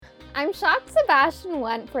I'm shocked Sebastian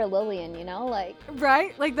went for Lillian, like...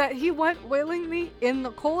 Right? Like that he went willingly in the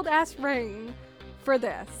cold-ass rain for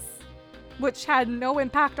this, which had no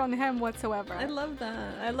impact on him whatsoever. I love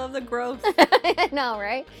that. I love the growth. I know,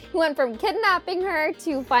 right? He went from kidnapping her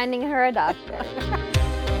to finding her a doctor.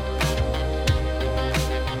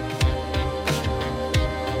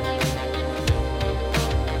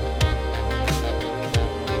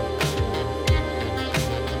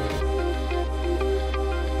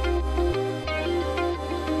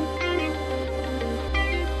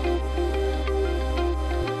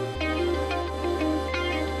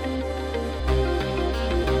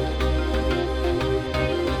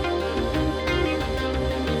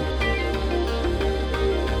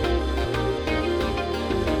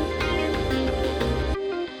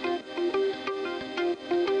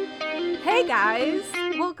 Hey guys!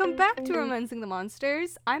 Welcome back to Romancing the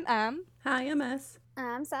Monsters. I'm Em. Hi, I'm S.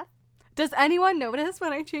 I'm Seth. Does anyone notice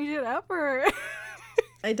when I change it up, or...?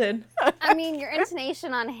 I did. I mean, your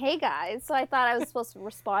intonation on "Hey guys," so I thought I was supposed to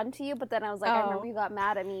respond to you, but then I was like, I remember you got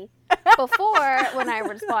mad at me before when I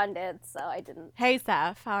responded, so I didn't. Hey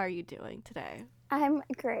Seth, how are you doing today? I'm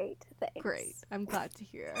great, thanks. Great. I'm glad to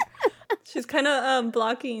hear. She's kind of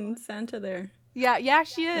blocking Santa there. Yeah,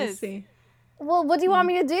 she I is. see. Well, what do you want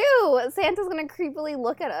me to do? Santa's gonna creepily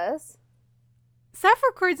look at us. Seth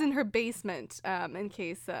records in her basement, in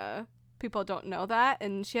case people don't know that,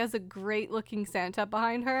 and she has a great looking Santa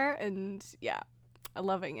behind her, and yeah, I'm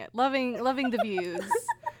loving it. Loving the views.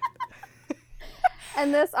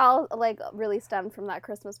 And this all really stemmed from that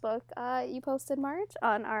Christmas book you posted, Marge,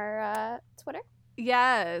 on our Twitter.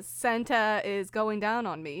 Yes, Santa is going down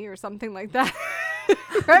on me, or something like that.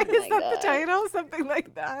 Right? Oh Is that God. the title? Something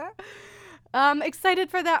like that. Excited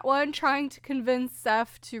for that one, trying to convince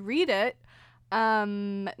Seth to read it.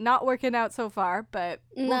 Not working out so far, but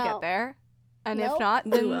we'll No. get there. And if Nope. not,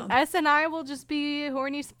 We then will. S and I will just be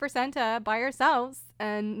horny for Santa by ourselves,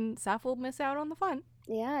 and Seth will miss out on the fun.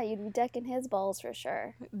 Yeah, you'd be decking his balls for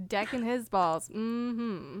sure. Decking his balls.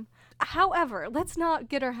 Mm-hmm. However, let's not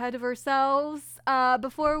get ahead of ourselves.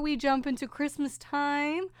 Before we jump into Christmas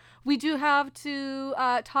time, we do have to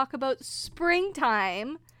talk about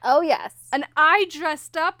springtime. Oh, yes. And I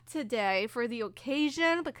dressed up today for the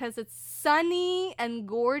occasion because it's sunny and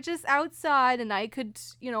gorgeous outside, and I could,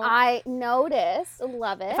 I noticed.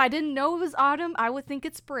 Love it. if I didn't know it was autumn, I would think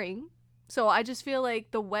it's spring. So I just feel like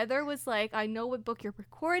the weather was like, I know what book you're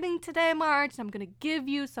recording today, Marge. I'm going to give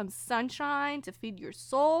you some sunshine to feed your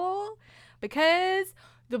soul, because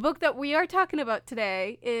the book that we are talking about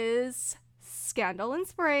today is Scandal in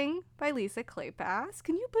Spring by Lisa Kleypas.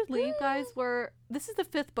 Can you believe, guys, this is the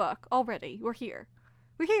 5th book already. We're here.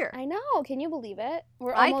 I know. Can you believe it?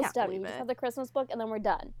 We're I almost can't done. We believe just it. have the Christmas book, and then we're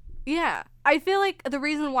done. Yeah. I feel like the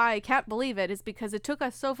reason why I can't believe it is because it took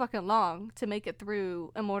us so fucking long to make it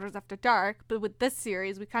through Immortals After Dark, but with this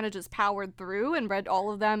series, we kind of just powered through and read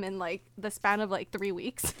all of them in, the span of, 3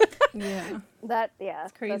 weeks. Yeah.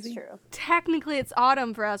 That's crazy. true. Technically, it's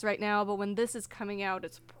autumn for us right now, but when this is coming out,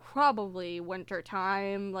 it's probably winter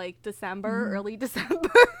time, December, early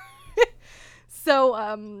December.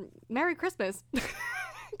 So, Merry Christmas,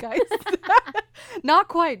 guys. Not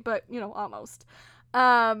quite, but, almost.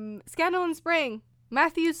 Scandal in Spring,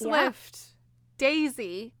 Matthew Swift,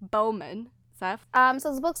 Daisy Bowman, Seth.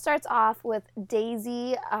 So the book starts off with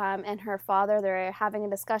Daisy and her father. They're having a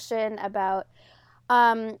discussion about,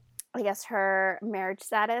 I guess, her marriage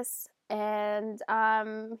status. And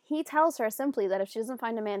he tells her simply that if she doesn't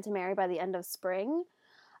find a man to marry by the end of spring,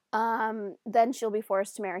 then she'll be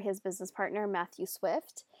forced to marry his business partner, Matthew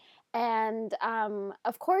Swift. And,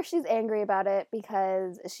 of course she's angry about it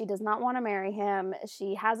because she does not want to marry him.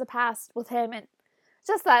 She has a past with him, and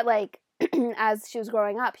just that, as she was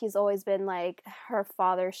growing up, he's always been, her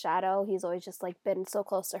father's shadow. He's always just, been so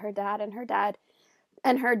close to her dad, and her dad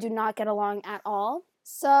and her do not get along at all.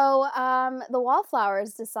 So, the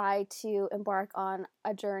Wallflowers decide to embark on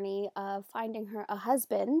a journey of finding her a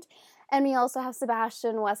husband. And we also have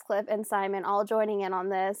Sebastian, Westcliff, and Simon all joining in on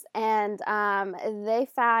this. And they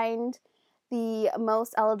find the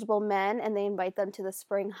most eligible men, and they invite them to the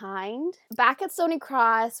Spring Hind. Back at Stony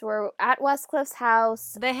Cross, we're at Westcliff's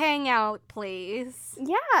house. The hangout place.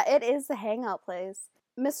 Yeah, it is the hangout place.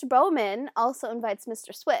 Mr. Bowman also invites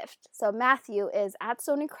Mr. Swift. So Matthew is at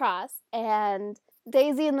Stony Cross, and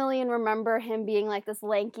Daisy and Lillian remember him being this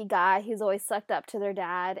lanky guy. He's always sucked up to their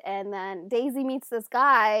dad. And then Daisy meets this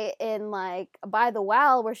guy in by the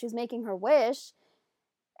well where she's making her wish.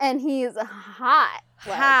 And he's hot.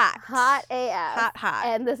 Hot AF. Hot.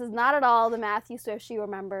 And this is not at all the Matthew Swift she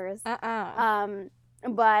remembers. But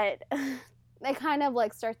they kind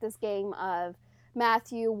of start this game of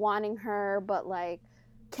Matthew wanting her, but like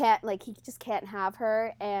can't, like he just can't have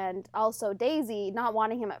her, and also Daisy not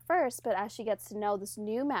wanting him at first, but as she gets to know this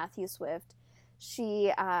new Matthew Swift,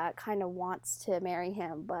 she kind of wants to marry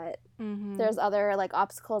him, but there's other like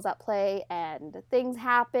obstacles at play and things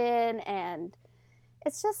happen, and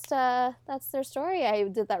it's just that's their story. I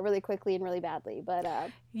did that really quickly and really badly, but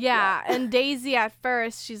yeah. And Daisy at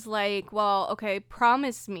first, she's like, well, okay,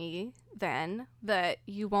 promise me then that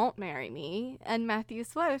you won't marry me. And Matthew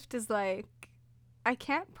Swift is like, I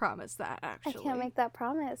can't promise that, actually. I can't make that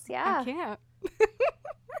promise. Yeah. I can't.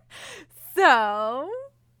 So,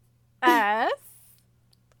 S,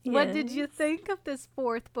 what did you think of this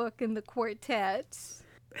fourth book in the quartet?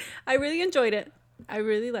 I really enjoyed it. I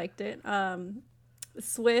really liked it.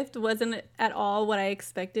 Swift wasn't at all what I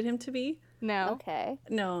expected him to be. No. Okay.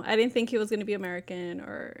 No, I didn't think he was going to be American,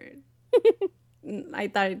 or I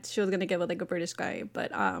thought she was going to get with like a British guy,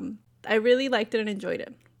 but I really liked it and enjoyed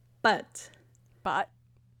it. But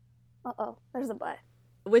Uh-oh, there's a but.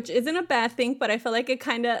 which isn't a bad thing, but I felt like it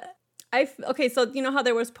kind of okay, so you know how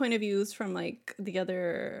there was point of views from like the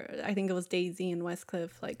other, I think it was Daisy and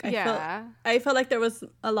Westcliff, like I felt like there was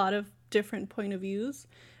a lot of different point of views.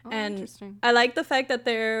 Oh, and interesting. I like the fact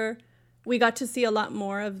that we got to see a lot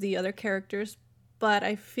more of the other characters, but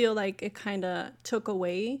I feel like it kind of took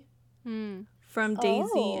away from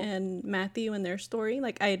Daisy and Matthew and their story.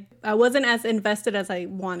 Like I wasn't as invested as I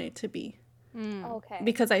wanted to be. Okay.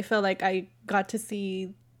 Because I felt like I got to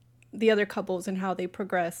see the other couples and how they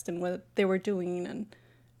progressed and what they were doing,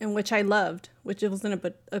 and which I loved, which it wasn't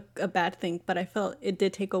a bad thing, but I felt it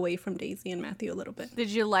did take away from Daisy and Matthew a little bit. Did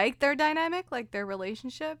you like their dynamic, like their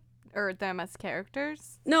relationship, or them as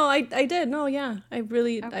characters? No, I did. No, yeah. I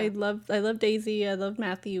really, Okay. I love Daisy, I love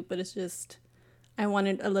Matthew, but it's just, I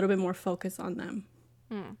wanted a little bit more focus on them,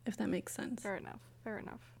 if that makes sense. Fair enough.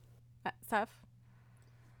 Seth?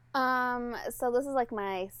 So this is like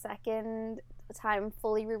my second time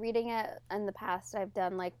fully rereading it. In the past, I've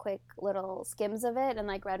done like quick little skims of it and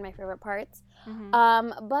like read my favorite parts. But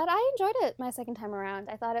I enjoyed it my second time around.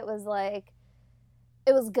 I thought it was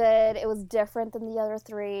good. It was different than the other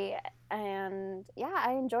three, and yeah,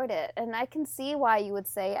 I enjoyed it. And I can see why you would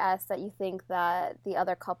say, S, that you think that the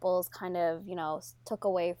other couples kind of, took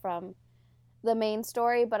away from the main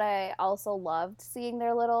story, but I also loved seeing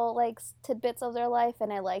their little like tidbits of their life,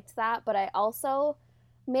 and I liked that. But I also,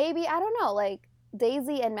 maybe, I don't know, like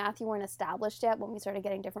Daisy and Matthew weren't established yet when we started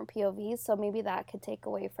getting different POVs, so maybe that could take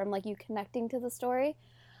away from like you connecting to the story.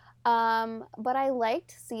 But I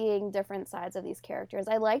liked seeing different sides of these characters.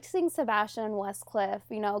 I liked seeing Sebastian and Westcliff,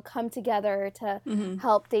 come together to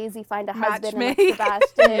help Daisy find a husband, and like,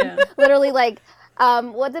 Sebastian literally like,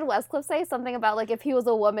 what did Westcliff say? Something about like if he was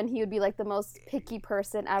a woman, he would be like the most picky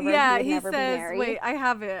person ever. Yeah, he would never says, be married. wait, I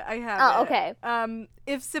have it. Oh, okay.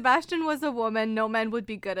 If Sebastian was a woman, no man would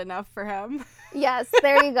be good enough for him. Yes,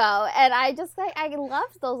 there you go. And I just like, I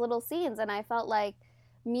loved those little scenes, and I felt like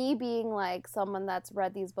me being like someone that's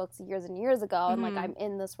read these books years and years ago, and like I'm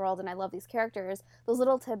in this world and I love these characters, those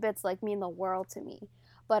little tidbits like mean the world to me.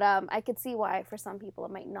 But I could see why for some people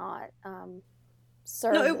it might not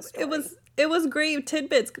serve the story. It was great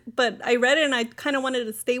tidbits, but I read it and I kind of wanted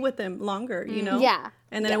to stay with them longer, Yeah.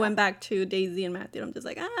 And then I went back to Daisy and Matthew. I'm just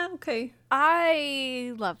like, okay.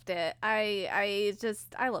 I loved it. I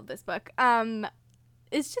love this book.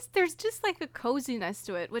 It's just, there's just like a coziness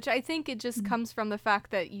to it, which I think it just comes from the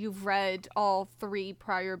fact that you've read all three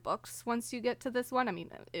prior books once you get to this one. I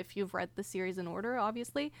mean, if you've read the series in order,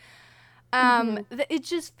 obviously. It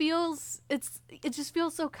just feels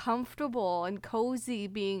so comfortable and cozy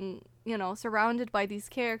being, surrounded by these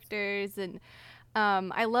characters. And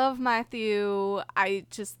I love Matthew. I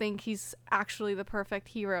just think he's actually the perfect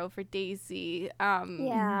hero for Daisy.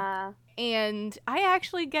 Yeah. And I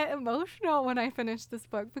actually get emotional when I finish this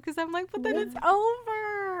book because I'm like, but then it's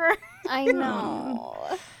over. I know.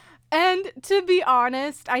 And to be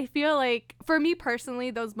honest, I feel like for me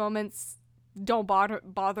personally, those moments don't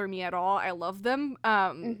bother me at all. I love them.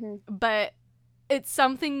 But it's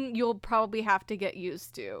something you'll probably have to get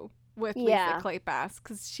used to with Lisa Kleypas,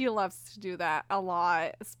 because she loves to do that a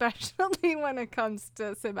lot, especially when it comes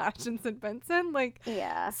to Sebastian St. Vincent. Like,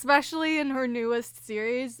 especially in her newest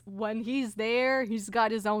series, when he's there, he's got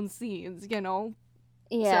his own scenes,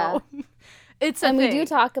 Yeah. So it's a thing. We do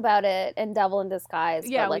talk about it in Devil in Disguise,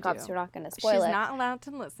 Yeah, but like we do. obviously we're not going to spoil it. She's not allowed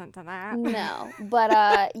to listen to that. No,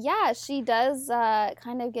 but yeah, she does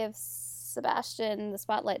kind of give Sebastian the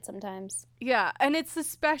spotlight sometimes. Yeah, and it's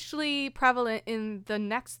especially prevalent in the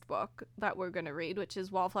next book that we're going to read, which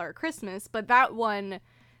is Wallflower Christmas, but that one,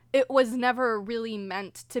 it was never really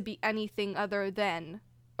meant to be anything other than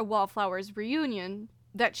a Wallflowers reunion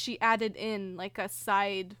that she added in like a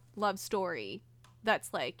side love story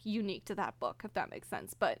that's like unique to that book, if that makes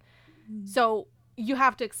sense. But so you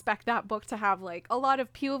have to expect that book to have like a lot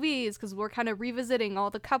of POVs because we're kind of revisiting all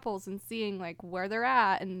the couples and seeing like where they're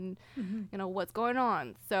at and you know what's going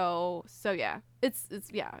on. So yeah, it's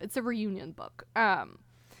a reunion book.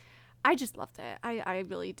 I just loved it. I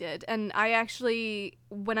really did. And I actually,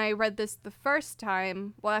 when I read this the first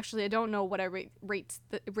time, well, actually, I don't know what I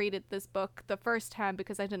rated this book the first time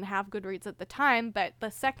because I didn't have Goodreads at the time. But the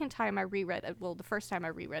second time I reread it, well, the first time I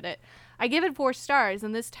reread it, I gave it 4 stars.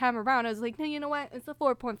 And this time around, I was like, no, you know what? It's a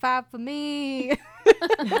 4.5 for me.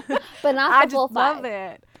 But not I the full just 5. love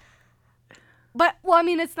it. But, well, I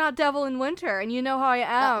mean, it's not Devil in Winter, and you know how I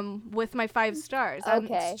am with my 5 stars. I'm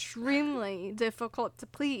extremely difficult to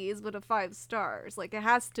please with a 5 stars. Like, it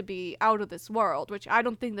has to be out of this world, which I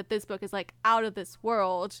don't think that this book is, like, out of this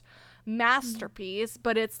world masterpiece,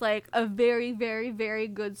 but it's, like, a very, very, very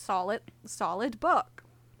good, solid book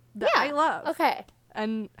that I love. Okay.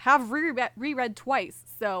 And have reread twice,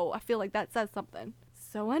 so I feel like that says something.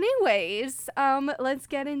 So anyways, let's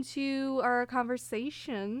get into our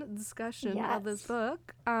discussion of this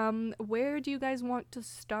book. Where do you guys want to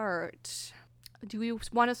start? Do we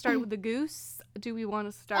want to start with the goose? Do we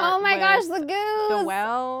want to start Oh my gosh, the goose! The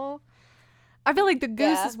well? I feel like the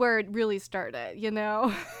goose is where it really started, you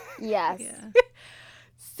know? Yes. Yeah.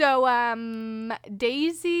 So,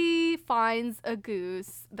 Daisy finds a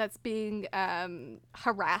goose that's being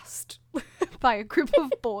harassed by a group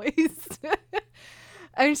of boys.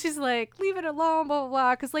 And she's like, leave it alone, blah, blah,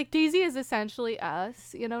 blah. Because, like, Daisy is essentially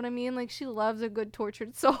us. You know what I mean? Like, she loves a good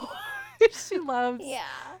tortured soul. She loves,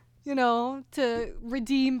 you know, to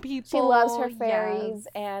redeem people. She loves her fairies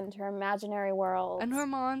and her imaginary world. And her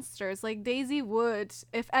monsters. Like, Daisy would,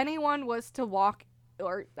 if anyone was to walk,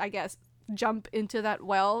 or I guess, jump into that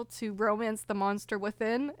well to romance the monster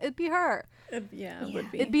within, it'd be her. It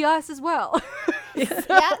would be. It'd be us as well. Yes.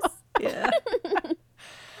 Yeah.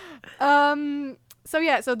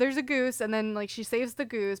 So there's a goose, and then, like, she saves the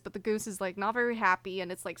goose, but the goose is, like, not very happy, and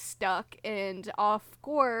it's, like, stuck, and of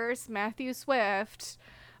course, Matthew Swift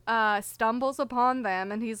stumbles upon them,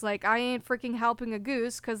 and he's like, I ain't freaking helping a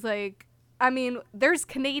goose, because, like, I mean, there's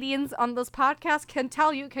Canadians on this podcast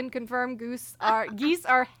can confirm geese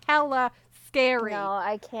are hella scary. No,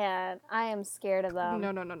 I can't. I am scared of them.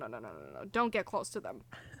 No. Don't get close to them.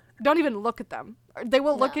 Don't even look at them. They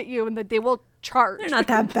will look at you and they will charge. They're not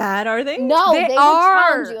that bad, are they? No, they will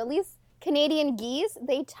challenge you. are. At least Canadian geese,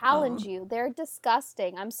 they challenge you. They're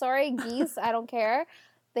disgusting. I'm sorry, geese. I don't care.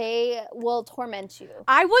 They will torment you.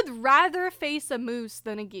 I would rather face a moose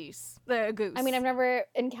than a goose. I mean, I've never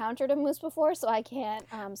encountered a moose before, so I can't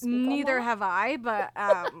speak Neither on that. have I, but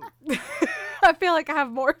I feel like I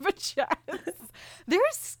have more of a chance. They're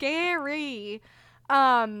scary.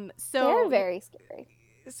 They're very scary.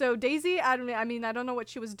 So Daisy, I don't know what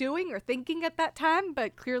she was doing or thinking at that time,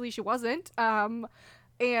 but clearly she wasn't.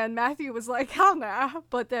 And Matthew was like, hell nah.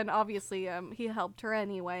 But then obviously he helped her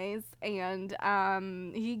anyways, and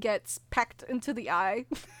he gets pecked into the eye,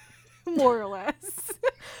 more or less.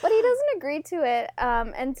 But he doesn't agree to it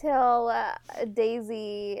until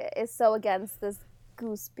Daisy is so against this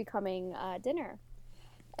goose becoming dinner.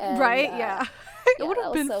 And, right? Yeah. It would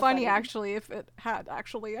have been so funny actually if it had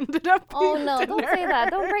actually ended up being Oh no, dinner. don't say that.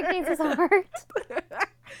 Don't break Daisy's heart.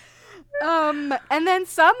 And then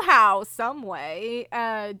somehow, some way,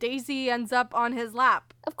 Daisy ends up on his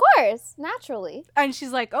lap. Of course, naturally. And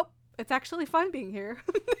she's like, oh, it's actually fun being here.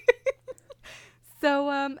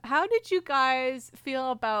 So, how did you guys feel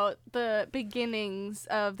about the beginnings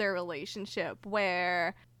of their relationship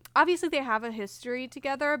where obviously they have a history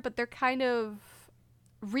together, but they're kind of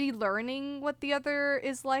relearning what the other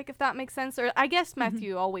is like, if that makes sense? Or I guess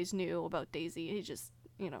Matthew always knew about Daisy. He just,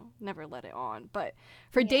 never let it on. But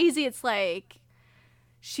for Daisy, it's like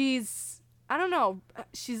she's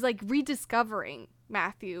like rediscovering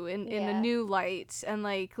Matthew in a new light, and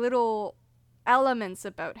like little elements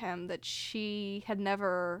about him that she had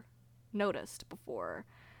never noticed before.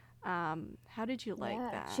 How did you like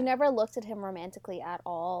that? She never looked at him romantically at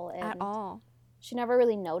all. And at all. She never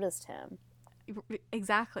really noticed him.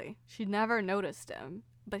 Exactly. She never noticed him,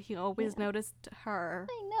 but he always noticed her.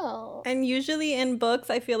 I know. And usually in books,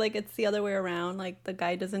 I feel like it's the other way around. Like, the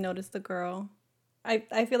guy doesn't notice the girl.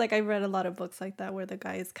 I feel like I've read a lot of books like that where the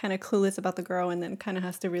guy is kind of clueless about the girl and then kind of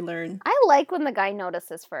has to relearn. I like when the guy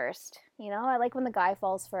notices first. I like when the guy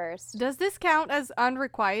falls first. Does this count as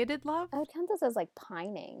unrequited love? I would count this as like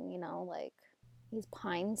pining, like he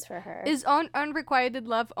pines for her. Is unrequited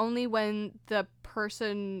love only when the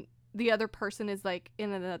other person is like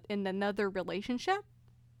in another relationship?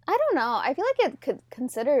 I don't know. I feel like it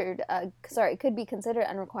could be considered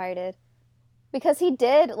unrequited. Because he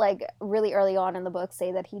did, like, really early on in the book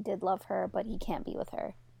say that he did love her, but he can't be with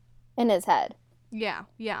her. In his head. Yeah.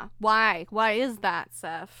 Why? Why is that,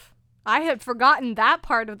 Seth? I had forgotten that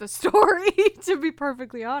part of the story, to be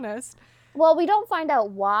perfectly honest. Well, we don't find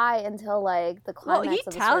out why until, like, the climax of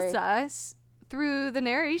the story. Well, he tells us through the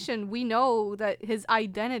narration. We know that his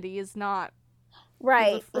identity is not...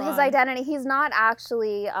 Right. His identity. He's not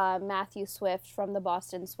actually Matthew Swift from the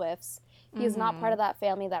Boston Swifts. He's not part of that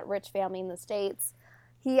family, that rich family in the States.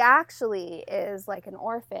 He actually is like an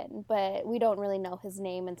orphan, but we don't really know his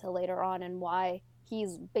name until later on and why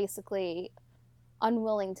he's basically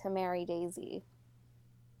unwilling to marry Daisy.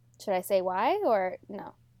 Should I say why or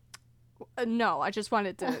no? No, I just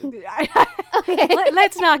wanted to... Okay.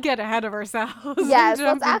 Let's not get ahead of ourselves. Yes,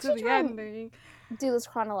 let's actually try and do this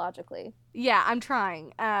chronologically. Yeah, I'm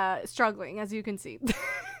trying. Struggling, as you can see.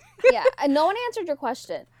 Yeah, and no one answered your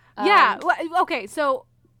question. Yeah. Okay. So,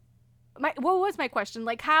 what was my question?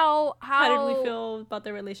 Like, how did we feel about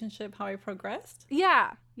the relationship? How it progressed?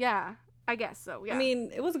 Yeah. I guess so. Yeah. I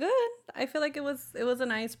mean, it was good. I feel like it was a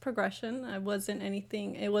nice progression. It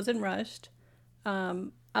wasn't rushed.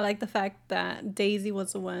 I like the fact that Daisy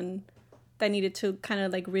was the one that needed to kind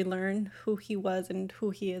of like relearn who he was and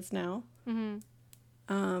who he is now. Mm-hmm.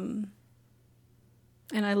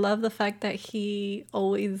 And I love the fact that he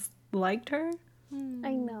always liked her.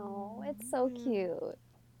 I know. It's so cute.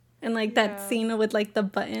 And like that scene with like the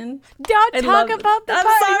button. Don't talk about the button.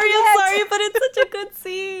 I'm sorry, but it's such a good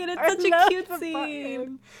scene. It's such a cute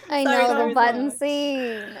scene. I know the button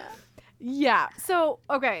scene. Yeah. So,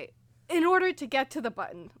 okay. In order to get to the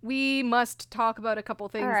button, we must talk about a couple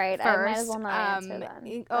things. All right, first. I might as well not answer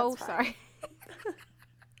then. Sorry.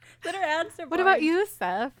 Let her answer. What about you,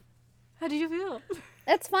 Steph? How did you feel?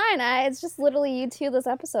 It's fine. It's just literally you two this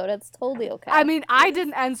episode. It's totally okay. I mean, I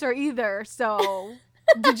didn't answer either, so...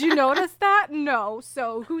 Did you notice that? No.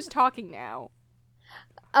 So who's talking now?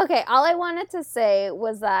 Okay, all I wanted to say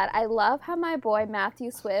was that I love how my boy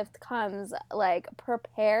Matthew Swift comes, like,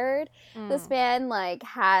 prepared. This man, like,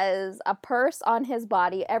 has a purse on his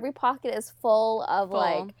body. Every pocket is full of,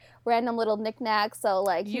 like, random little knickknacks. So,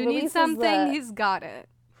 like, you need something, he's got it.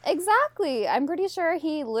 Exactly. I'm pretty sure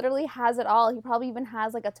he literally has it all. He probably even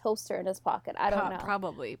has, like, a toaster in his pocket. I don't know.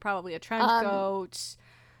 Probably a trench coat.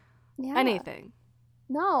 Yeah. Anything.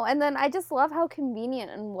 No, and then I just love how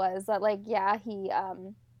convenient it was that, like, yeah, he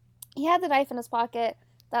had the knife in his pocket.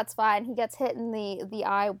 That's fine. He gets hit in the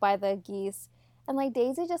eye by the geese. And, like,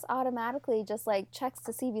 Daisy just automatically just, like, checks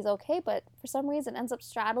to see if he's okay, but for some reason ends up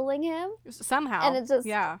straddling him. Somehow. And it just...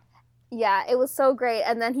 Yeah, it was so great.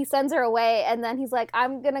 And then he sends her away, and then he's like,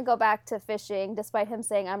 I'm going to go back to fishing, despite him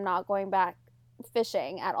saying I'm not going back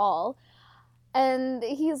fishing at all. And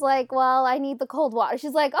he's like, well, I need the cold water.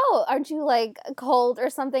 She's like, oh, aren't you, like, cold or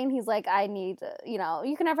something? He's like, I need,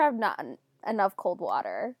 you can never have not enough cold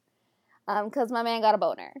water. Because my man got a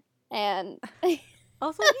boner. And...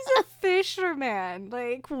 Also, he's a fisherman.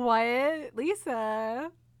 Like, what?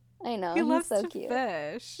 Lisa. I know, he loves so to cute.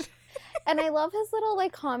 Fish. And I love his little,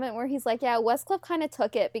 like, comment where he's like, yeah, Westcliff kind of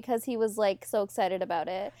took it because he was, like, so excited about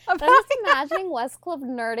it. But I'm just imagining Westcliff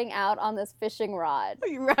nerding out on this fishing rod.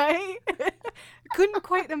 Right? Couldn't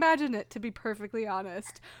quite imagine it, to be perfectly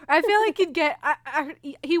honest. I feel like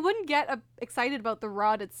he wouldn't get excited about the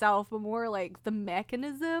rod itself, but more, like, the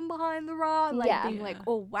mechanism behind the rod. Like, being like,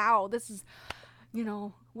 oh, wow, this is,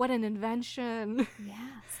 what an invention. Yeah.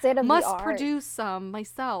 State of must the art. Produce some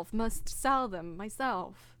myself. Must sell them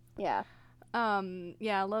myself. Yeah.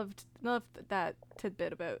 I loved that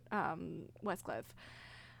tidbit about Westcliff.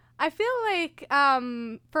 I feel like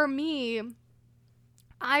for me,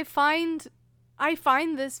 I find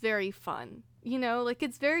this very fun. Like,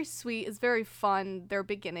 it's very sweet, it's very fun, their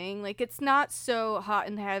beginning. Like, it's not so hot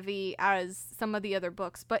and heavy as some of the other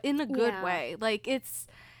books, but in a good way. Like, it's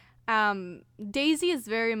Daisy is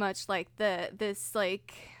very much like this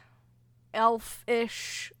like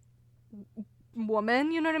elf-ish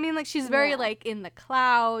woman, you know what I mean? Like, she's very like in the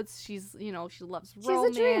clouds. She's, she loves romance.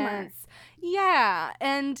 She's a dreamer. Yeah,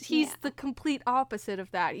 and he's the complete opposite of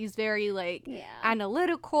that. He's very like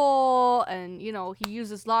analytical, and he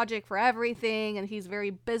uses logic for everything, and he's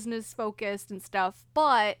very business focused and stuff.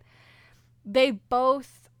 But they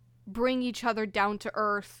both bring each other down to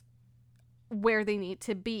earth where they need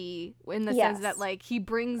to be, in the sense that, like, he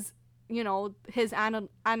brings his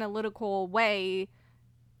analytical way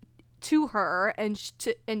to her, and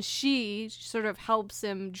she sort of helps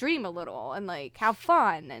him dream a little and, like, have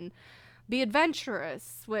fun and be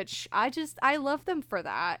adventurous, which I love them for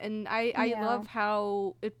that, and I love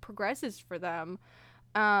how it progresses for them.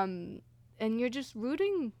 And you're just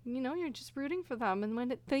rooting, you're just rooting for them. And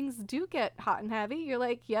when things do get hot and heavy, you're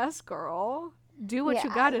like, yes, girl, do what you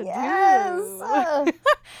gotta do.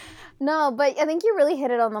 No, but I think you really hit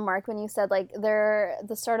it on the mark when you said, like,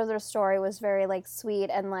 the start of their story was very, like, sweet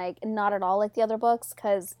and, like, not at all like the other books,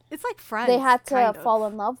 because it's like friends. They had to fall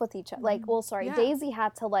in love with each other. Like, Yeah. Daisy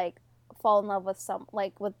had to, like, fall in love with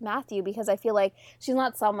with Matthew, because I feel like she's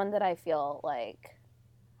not someone that I feel like,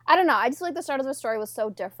 I don't know. I just feel like the start of the story was so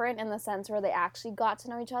different in the sense where they actually got to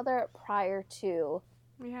know each other prior to,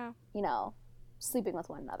 sleeping with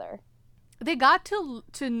one another. They got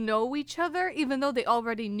to know each other, even though they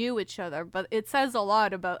already knew each other. But it says a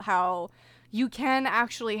lot about how you can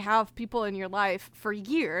actually have people in your life for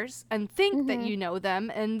years and think that you know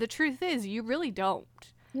them. And the truth is, you really don't.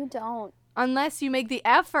 You don't. Unless you make the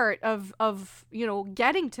effort of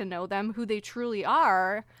getting to know them, who they truly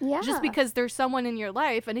are. Yeah. Just because there's someone in your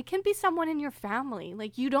life, and it can be someone in your family.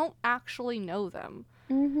 Like, you don't actually know them.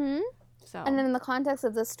 Mm-hmm. So. And then in the context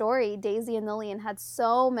of this story, Daisy and Lillian had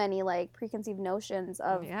so many, like, preconceived notions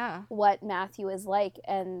of what Matthew is like,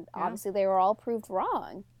 and obviously they were all proved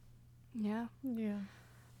wrong. Yeah.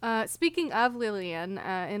 Yeah. Speaking of Lillian,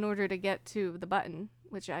 in order to get to the button,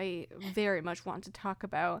 which I very much want to talk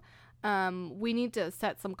about, we need to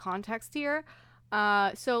set some context here.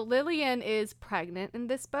 So Lillian is pregnant in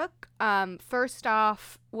this book. First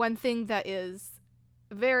off, one thing that is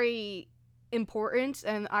very important,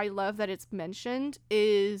 and I love that it's mentioned,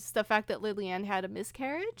 is the fact that Lillian had a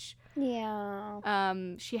miscarriage. Yeah.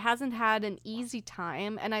 She hasn't had an easy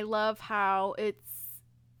time, and I love how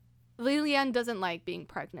Lillian doesn't like being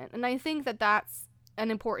pregnant, and I think that that's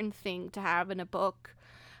an important thing to have in a book,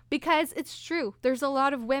 because it's true. There's a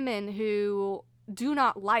lot of women who do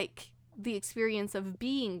not like the experience of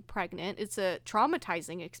being pregnant. It's a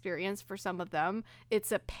traumatizing experience for some of them.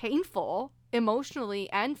 It's a painful, emotionally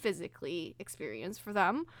and physically experience for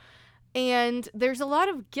them. And there's a lot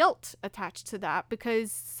of guilt attached to that,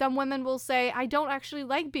 because some women will say, I don't actually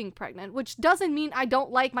like being pregnant, which doesn't mean I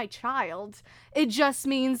don't like my child. It just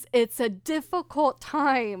means it's a difficult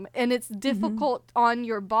time, and it's difficult on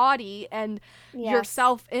your body and your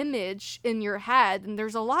self-image in your head. And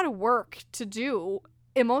there's a lot of work to do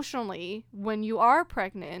emotionally when you are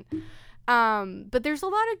pregnant. But there's a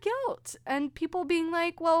lot of guilt, and people being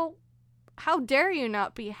like, well, how dare you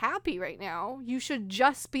not be happy right now? You should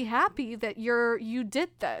just be happy that you did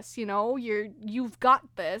this, you've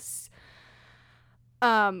got this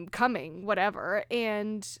coming, whatever.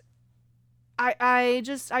 And I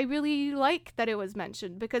really like that it was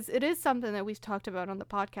mentioned, because it is something that we've talked about on the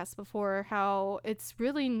podcast before, how it's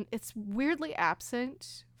weirdly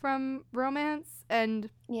absent from romance. And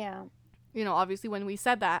obviously when we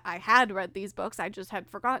said that, I had read these books. I just had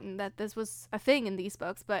forgotten that this was a thing in these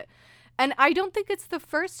books. And I don't think it's the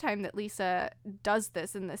first time that Lisa does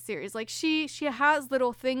this in this series. Like, she has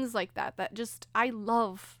little things like that just, I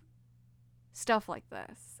love stuff like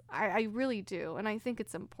this. I really do. And I think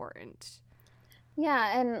it's important.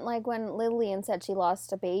 Yeah, and like when Lillian said she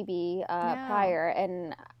lost a baby prior,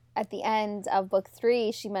 and at the end of book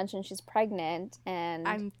 3, she mentioned she's pregnant, and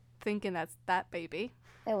I'm thinking that's that baby.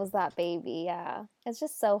 It was that baby, yeah. It's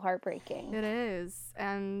just so heartbreaking. It is.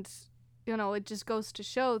 And it just goes to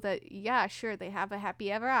show that, yeah, sure, they have a happy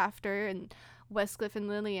ever after, and Westcliff and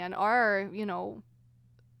Lillian are,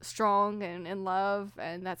 strong and in love,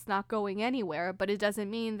 and that's not going anywhere. But it doesn't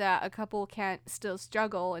mean that a couple can't still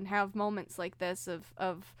struggle and have moments like this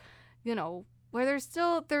of where there's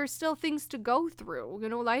still things to go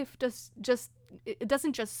through. Life it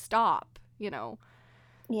doesn't just stop.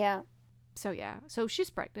 Yeah. So she's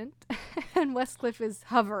pregnant, and Westcliff is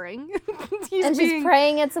hovering. She's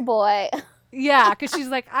praying it's a boy. Yeah, because she's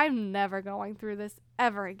like, I'm never going through this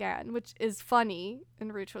ever again, which is funny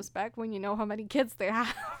in retrospect when you know how many kids they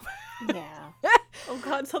have. Yeah. Oh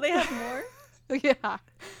God, so they have more? Yeah.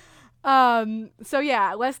 So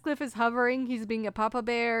yeah, Westcliff is hovering. He's being a papa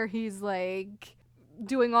bear. He's like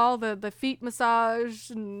doing all the feet massage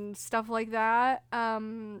and stuff like that.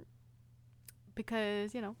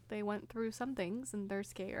 Because, they went through some things and they're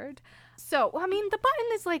scared. So, I mean, the button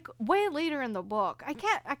is like way later in the book.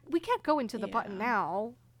 We can't go into the button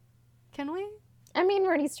now. Can we? I mean, we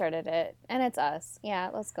already started it, and it's us. Yeah,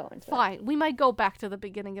 let's go into it. Fine. We might go back to the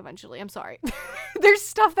beginning eventually. I'm sorry. There's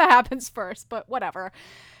stuff that happens first, but whatever.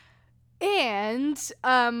 And,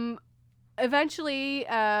 eventually,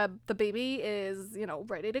 the baby is,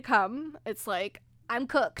 ready to come. It's like, I'm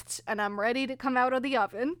cooked, and I'm ready to come out of the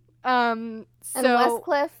oven. And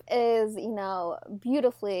Westcliff is,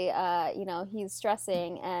 beautifully, he's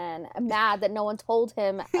stressing and mad that no one told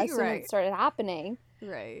him as soon as it started happening.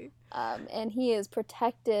 Right. And he is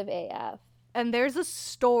protective AF. And there's a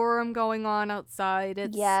storm going on outside.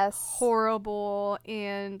 It's horrible.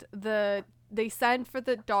 And they send for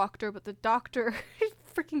the doctor, but the doctor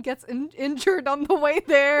freaking gets injured on the way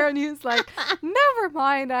there. And he's like, never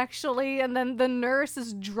mind, actually. And then the nurse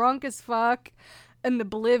is drunk as fuck and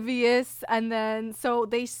oblivious. And then so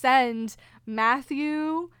they send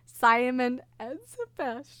Matthew, Simon, and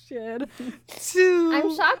Sebastian to...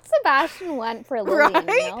 I'm shocked Sebastian went for Lily,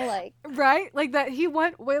 you know? Like that he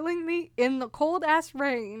went willingly in the cold-ass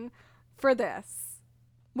rain for this,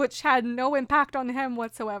 which had no impact on him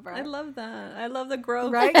whatsoever. I love that. I love the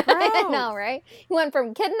growth. Right? I know, right? He went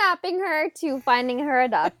from kidnapping her to finding her a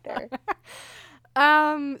doctor.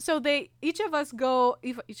 So each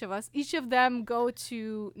of them go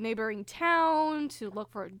to neighboring town to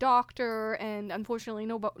look for a doctor, and unfortunately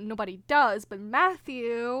nobody does, but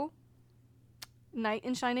Matthew, knight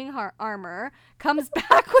in shining armor, comes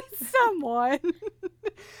back with someone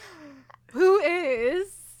who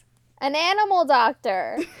is an animal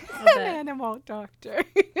doctor. An animal doctor.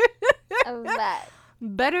 A vet.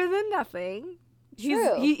 Better than nothing.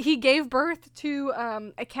 He gave birth to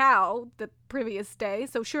a cow the previous day,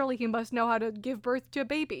 so surely he must know how to give birth to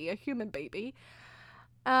a human baby.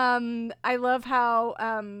 I love how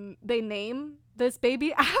they name this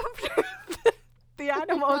baby after the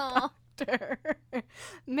animal doctor.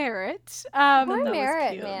 Merritt. Poor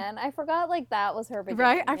Merritt, man. I forgot that was her beginning.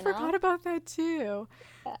 Right? I forgot about that too.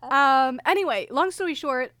 Yeah. Anyway, long story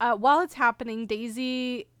short, while it's happening,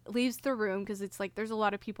 Daisy leaves the room because it's there's a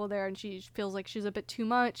lot of people there and she feels like she's a bit too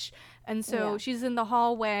much, and so she's in the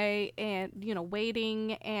hallway and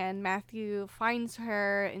waiting, and Matthew finds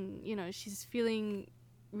her, and she's feeling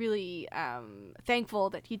really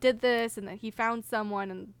thankful that he did this and that he found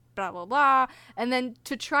someone and blah blah blah, and then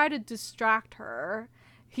to try to distract her,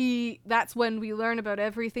 that's when we learn about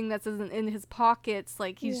everything that's in his pockets,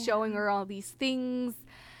 he's showing her all these things,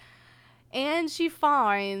 and she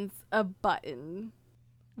finds a button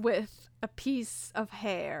with a piece of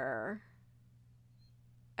hair.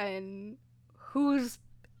 And whose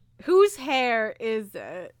hair is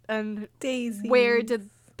it? And Daisy. Where did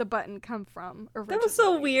the button come from originally? That was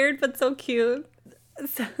so weird, but so cute.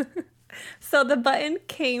 So the button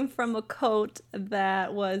came from a coat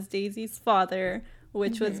that was Daisy's father,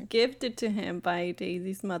 which was gifted to him by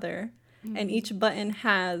Daisy's mother. And each button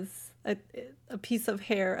has a piece of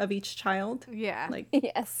hair of each child. Yeah.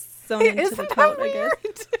 Sewn into the coat, I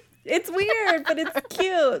guess. It's weird, but it's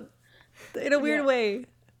cute in a weird way.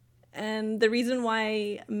 And the reason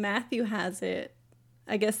why Matthew has it,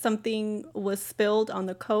 I guess something was spilled on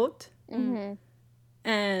the coat. Mm-hmm.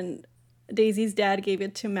 And Daisy's dad gave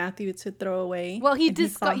it to Matthew to throw away. Well, he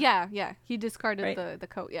discarded the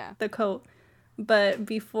coat, The coat. But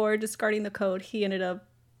before discarding the coat, he ended up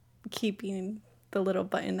keeping the little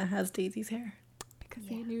button that has Daisy's hair. Because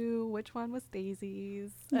he knew which one was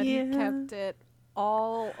Daisy's. And he kept it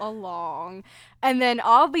all along. And then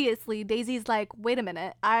obviously Daisy's like, wait a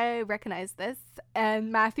minute, I recognize this.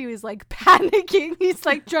 And Matthew is panicking. He's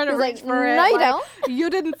trying to reach for it. No, you don't. You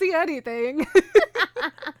didn't see anything.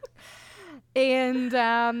 And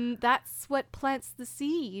that's what plants the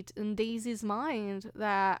seed in Daisy's mind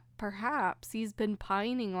that perhaps he's been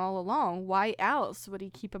pining all along. Why else would he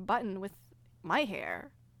keep a button with my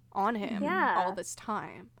hair on him all this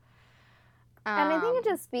time? And I think it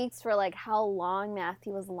just speaks for how long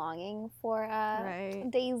Matthew was longing for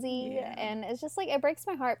Daisy. Yeah. And it's just it breaks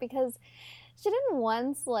my heart because she didn't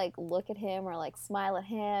once look at him or smile at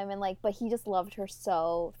him, and but he just loved her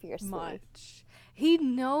so fiercely. Much. He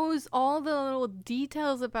knows all the little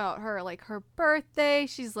details about her, her birthday.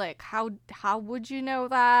 She's how would you know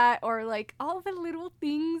that? Or all the little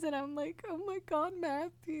things, and I'm oh my God,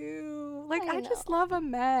 Matthew. I just love a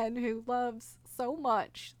man who loves so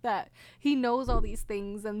much that he knows all these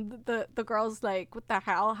things, and the girl's what the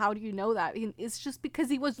hell? How do you know that? It's just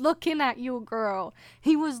because he was looking at you, girl.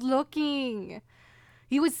 He was looking.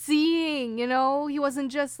 He was seeing, he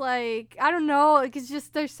wasn't just I don't know, it's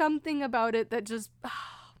just, there's something about it that just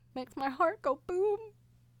makes my heart go boom.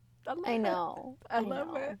 I know. I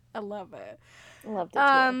love it. Loved it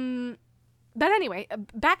too. But anyway,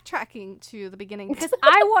 backtracking to the beginning, because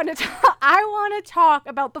I want to talk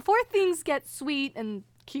about, before things get sweet and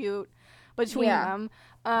cute between them.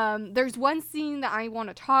 There's one scene that I want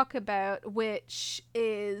to talk about, which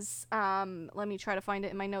is let me try to find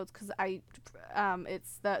it in my notes, because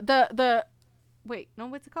it's the wait, no,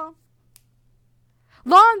 what's it called?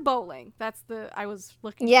 Lawn bowling. I was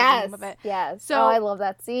looking for the name of it. Yes. So I love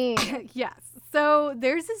that scene. Yes. So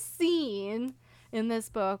there's a scene in this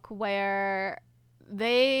book where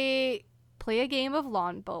they play a game of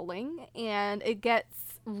lawn bowling, and it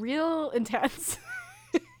gets real intense.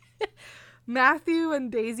 Matthew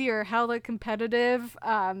and Daisy are hella competitive.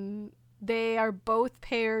 They are both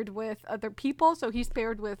paired with other people. So he's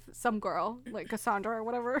paired with some girl, like Cassandra or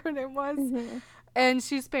whatever her name was. Mm-hmm. And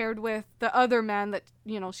she's paired with the other man that,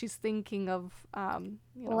 she's thinking of,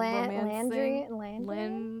 romancing.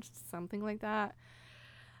 Landry? Something like that.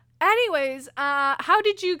 Anyways, how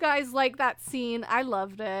did you guys like that scene? I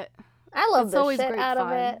loved it. I love the shit out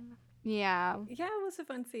of it. Yeah. Yeah, it was a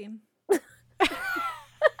fun scene.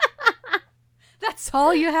 That's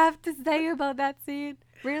all you have to say about that scene?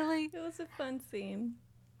 Really? It was a fun scene.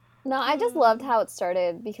 No, I just loved how it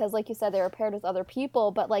started because, like you said, they were paired with other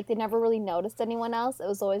people, but like they never really noticed anyone else. It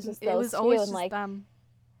was always just those two, and like them.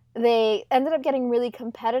 They ended up getting really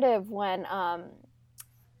competitive when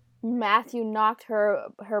Matthew knocked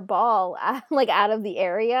her ball out of the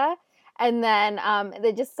area, and then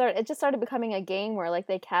it just started becoming a game where like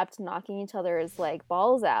they kept knocking each other's like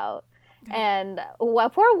balls out. And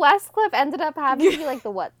poor Westcliff ended up having to be like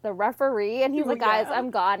the referee, and he's like, guys,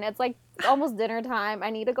 I'm gone. It's like almost dinner time.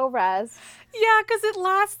 I need to go rest. Yeah, because it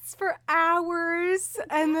lasts for hours,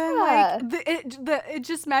 and then like it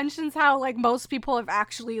just mentions how like most people have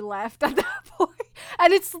actually left at that point,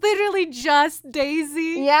 and it's literally just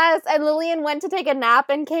Daisy. Yes, and Lillian went to take a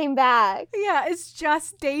nap and came back. Yeah, it's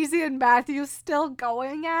just Daisy and Matthew still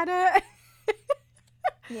going at it.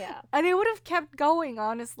 Yeah. And it would have kept going,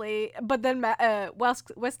 honestly. But then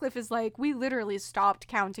Westcliff is like, we literally stopped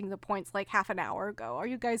counting the points like half an hour ago. Are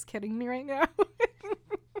you guys kidding me right now?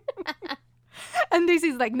 And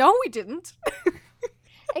Daisy's like, no, we didn't.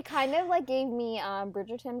 It kind of like gave me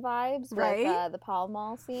Bridgerton vibes, right? With the Pall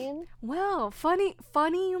Mall scene. Well, funny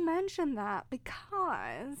you mentioned that,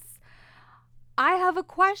 because I have a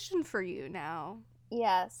question for you now.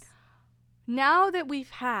 Yes. Now that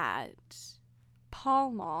we've had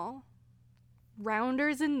Pall Mall,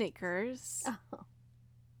 Rounders and Knickers,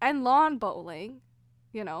 and lawn bowling,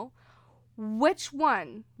 which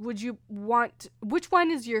one would you want? Which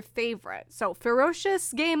one is your favorite? So,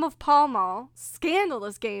 ferocious game of Pall Mall,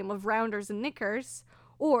 scandalous game of Rounders and Knickers,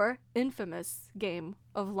 or infamous game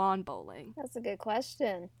of lawn bowling? That's a good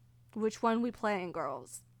question. Which one we playing,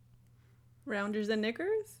 girls? Rounders and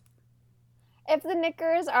Knickers? If the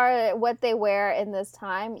knickers are what they wear in this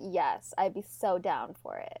time, yes, I'd be so down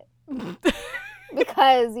for it.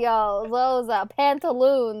 Because, those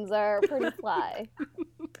pantaloons are pretty fly.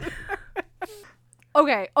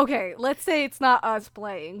 Okay, let's say it's not us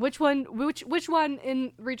playing. Which one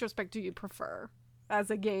in retrospect do you prefer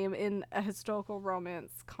as a game in a historical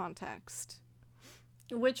romance context?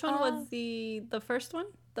 Which one was the first one?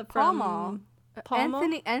 The Pall Mall. Pall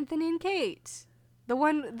Anthony and Kate. The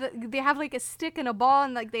one they have like a stick and a ball,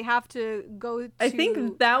 and like they have to go to... I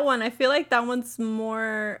think that one, I feel like that one's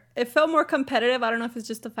more, it felt more competitive. I don't know if it's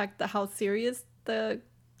just the fact that how serious the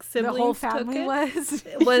siblings the whole family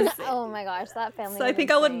took was. Oh my gosh, that family. So I think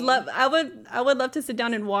insane. I would love to sit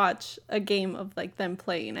down and watch a game of like them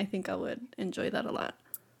playing. I think I would enjoy that a lot.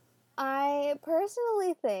 I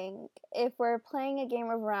personally think if we're playing a game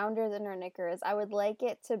of Rounders and Knickers, I would like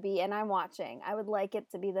it to be, and I'm watching, I would like it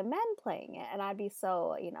to be the men playing it, and I'd be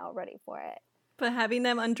so, ready for it. But having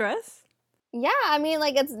them undress? Yeah, I mean,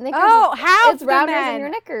 like, it's Knickers. Oh, how it's Rounders and your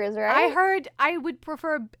Knickers, right? I heard I would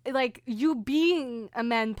prefer, like, you being a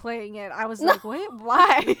man playing it. I was like, wait,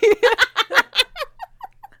 why?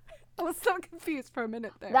 I was so confused for a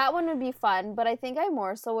minute there. That one would be fun, but I think I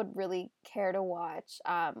more so would really care to watch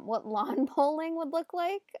what lawn bowling would look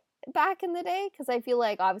like back in the day, because I feel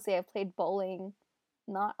like, obviously, I've played bowling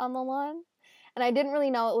not on the lawn, and I didn't really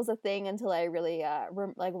know it was a thing until I really,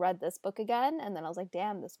 read this book again, and then I was like,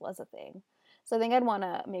 damn, this was a thing. So I think I'd want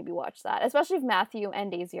to maybe watch that, especially if Matthew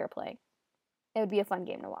and Daisy are playing. It would be a fun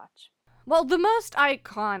game to watch. Well, the most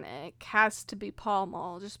iconic has to be Pall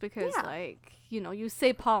Mall, just because, you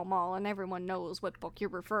say Pall Mall and everyone knows what book you're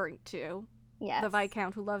referring to. Yes. The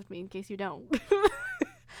Viscount Who Loved Me, in case you don't.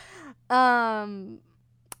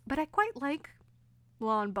 But I quite like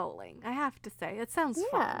lawn bowling, I have to say. It sounds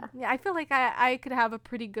fun. Yeah, I feel like I could have a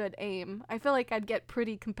pretty good aim. I feel like I'd get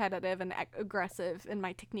pretty competitive and aggressive in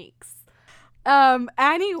my techniques.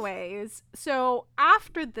 Anyways, so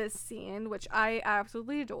after this scene, which I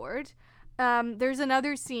absolutely adored, there's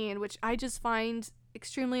another scene which I just find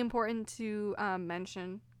extremely important to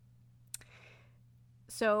mention.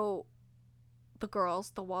 So the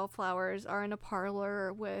girls, the Wallflowers, are in a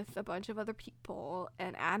parlor with a bunch of other people,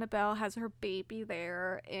 and Annabelle has her baby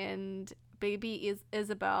there, and baby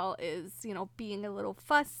Isabel is, being a little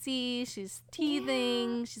fussy. She's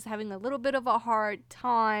teething. Yeah. She's having a little bit of a hard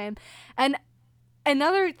time. And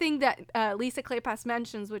another thing that Lisa Kleypas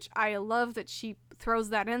mentions, which I love that she throws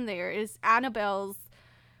that in there, is Annabelle's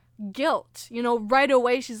guilt. You know, right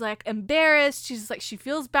away she's like embarrassed. She's like, she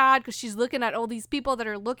feels bad because she's looking at all these people that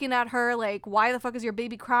are looking at her like, why the fuck is your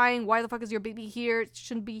baby crying? Why the fuck is your baby here? It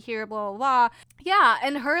shouldn't be here, blah, blah, blah. Yeah,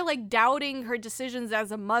 and her like doubting her decisions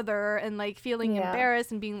as a mother and like feeling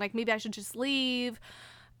embarrassed and being like, maybe I should just leave.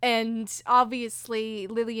 And obviously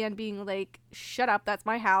Lillian being like, shut up, that's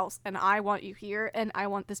my house and I want you here and I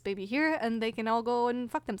want this baby here and they can all go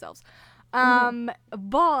and fuck themselves. But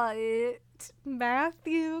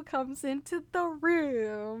Matthew comes into the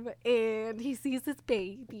room and he sees this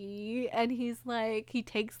baby and he's like, he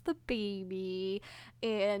takes the baby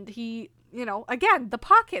and he, you know, again, the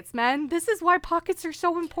pockets, man. This is why pockets are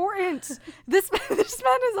so important. This man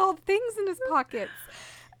has all things in his pockets.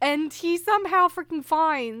 And he somehow freaking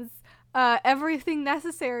finds everything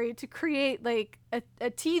necessary to create like a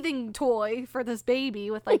teething toy for this baby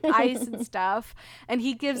with like ice and stuff. And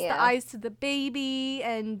he gives the ice to the baby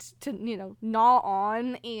and to, you know, gnaw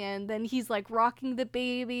on. And then he's like rocking the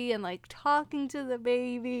baby and like talking to the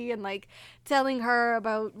baby and like telling her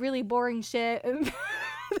about really boring shit. And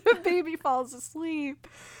the baby falls asleep.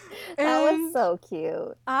 That was so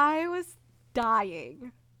cute. I was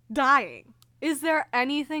dying. Is there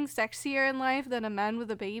anything sexier in life than a man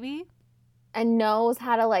with a baby? And knows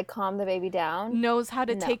how to like calm the baby down. Knows how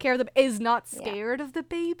to take care of is not scared of the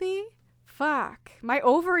baby? Fuck. My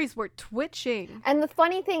ovaries were twitching. And the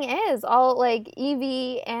funny thing is, all like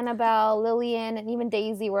Evie, Annabelle, Lillian, and even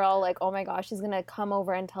Daisy were all like, oh my gosh, she's gonna come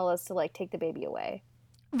over and tell us to like take the baby away.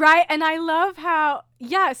 Right, and I love how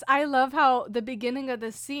the beginning of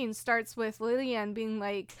the scene starts with Lillian being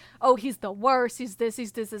like, oh, he's the worst, he's this,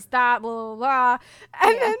 is that, blah, blah, blah.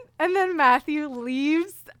 And then Matthew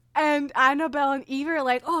leaves, and Annabelle and Eve are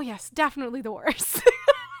like, oh, yes, definitely the worst.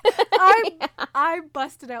 I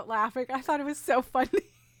busted out laughing. I thought it was so funny.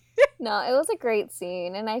 No, it was a great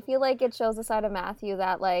scene, and I feel like it shows a side of Matthew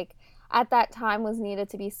that, like, at that time was needed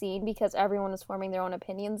to be seen because everyone was forming their own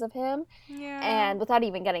opinions of him and without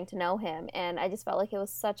even getting to know him. And I just felt like it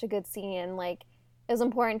was such a good scene. And like, it was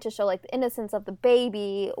important to show like the innocence of the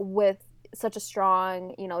baby with such a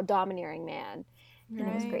strong, you know, domineering man. And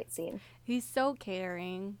it was a great scene. He's so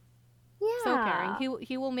caring. Yeah. So caring.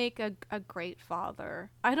 He will make a great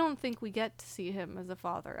father. I don't think we get to see him as a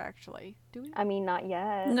father, actually. Do we? I mean, not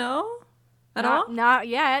yet. No? At all? Not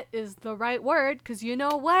yet is the right word, because you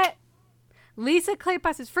know what? Lisa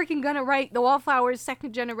Kleypas is freaking gonna write The Wallflowers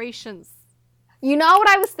second generations. You know what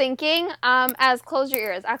I was thinking? As close your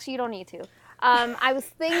ears. Actually, you don't need to. I was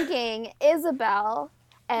thinking Isabel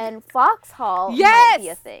and Foxhall might be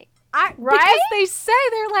a thing. Right? Because they say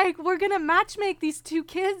they're like, we're gonna matchmake these two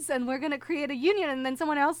kids and we're gonna create a union, and then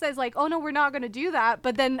someone else says like, oh no, we're not gonna do that.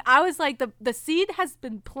 But then I was like, the seed has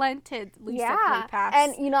been planted, Lisa Kleypas.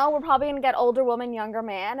 And you know, we're probably gonna get older woman, younger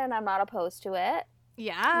man, and I'm not opposed to it.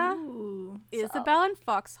 Yeah. Ooh, Isabel and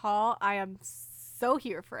Foxhall, I am so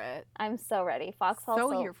here for it. I'm so ready. Foxhall's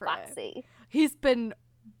so here for foxy. It. He's been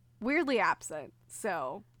weirdly absent,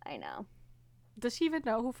 so. I know. Does she even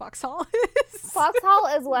know who Foxhall is? Foxhall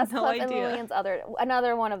is Westcliff and Lillian's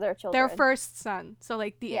another one of their children. Their first son, so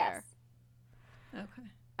like the heir. Okay.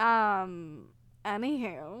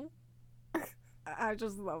 Anywho, I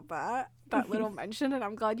just love that little mention, and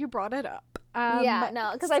I'm glad you brought it up.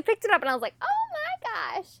 Because I picked it up and I was like, oh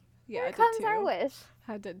my gosh. Yeah, here comes our wish.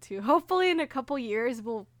 I did too. Hopefully in a couple years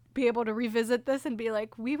we'll be able to revisit this and be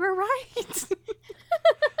like, we were right.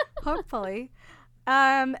 Hopefully.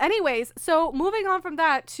 Anyways, so moving on from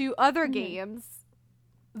that to other games.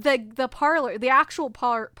 The actual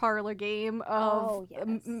parlor game of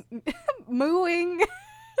mooing.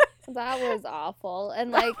 That was awful.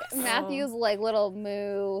 And like Matthew's like little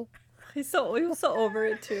moo. He was so over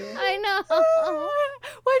it too. I know.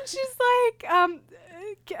 When she's like,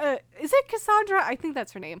 is it Cassandra? I think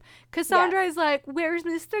that's her name. Cassandra is like, where's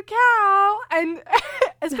Mr. Cow? And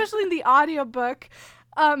especially in the audiobook,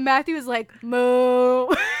 Matthew is like, moo.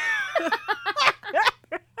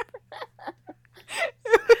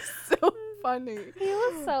 It was so funny. He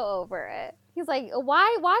was so over it. He's like,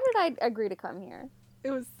 why did I agree to come here?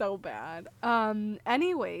 It was so bad.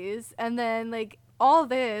 Anyways, and then like all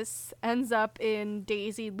this ends up in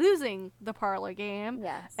Daisy losing the parlor game.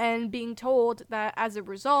 Yes. And being told that as a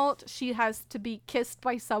result, she has to be kissed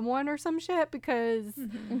by someone or some shit because,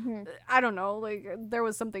 I don't know, like, there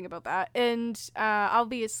was something about that. And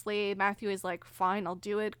obviously, Matthew is like, fine, I'll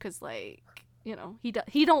do it because, like, you know,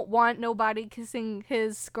 he don't want nobody kissing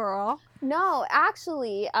his girl. No,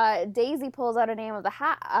 actually, Daisy pulls out a name of the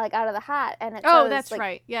hat, like out of the hat, and it Oh, says, that's like,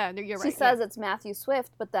 right. Yeah, you're right. she says it's Matthew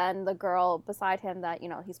Swift, but then the girl beside him that, you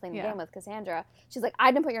know, he's playing the game with, Cassandra, she's like,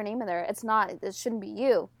 I didn't put your name in there. It's not. It shouldn't be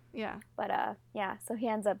you. Yeah. But yeah, so he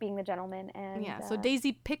ends up being the gentleman, and so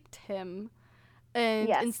Daisy picked him, and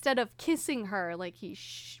Yes. instead of kissing her like he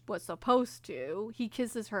was supposed to, he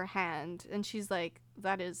kisses her hand, and she's like,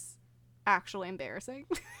 that is actually embarrassing.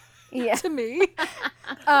 Yeah. To me.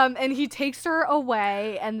 And he takes her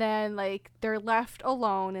away, and then like they're left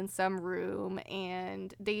alone in some room,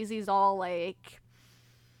 and Daisy's all like,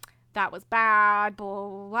 that was bad, blah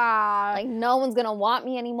blah blah. Like, no one's gonna want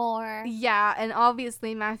me anymore. Yeah, and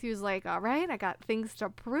obviously Matthew's like, all right, I got things to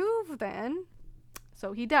prove then.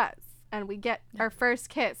 So he does, and we get our first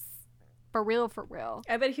kiss. For real, for real.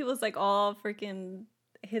 I bet he was like all freaking,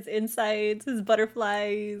 his insides, his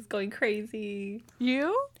butterflies going crazy.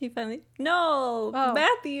 You? He finally, no,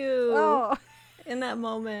 Matthew. Oh. In that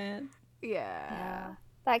moment. Yeah.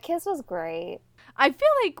 That kiss was great. I feel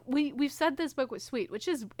like we've said this book was sweet, which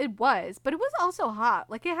is, it was, but it was also hot.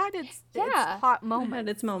 Like, it had its hot moment. It had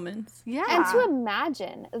its moments. Yeah. And to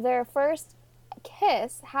imagine their first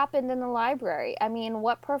kiss happened in the library. I mean,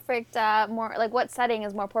 what perfect, what setting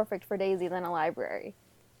is more perfect for Daisy than a library?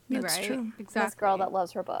 That's right? true. Exactly. This girl that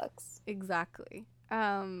loves her books. Exactly.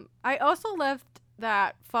 I also left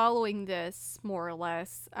that following this, more or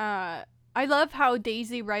less, I love how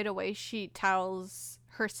Daisy right away, she tells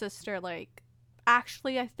her sister, like,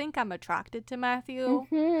 actually, I think I'm attracted to Matthew.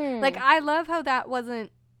 Mm-hmm. Like, I love how that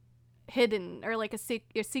wasn't hidden or like a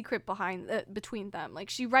secret behind between them. Like,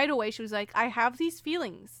 she right away, she was like, I have these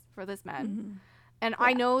feelings for this man. Mm-hmm. And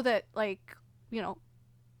I know that, like, you know,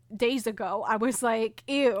 days ago, I was like,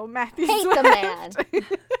 ew, Matthew Hate Swift. the man.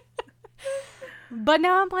 But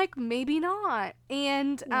now I'm like, maybe not.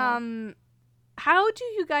 And how do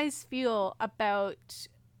you guys feel about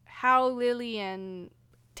how Lillian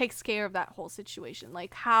takes care of that whole situation?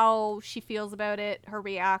 Like, how she feels about it, her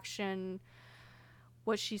reaction,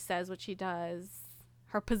 what she says, what she does,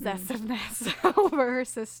 her possessiveness over her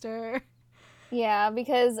sister. Yeah,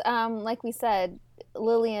 because like we said,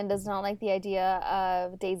 Lillian does not like the idea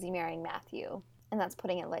of Daisy marrying Matthew, and that's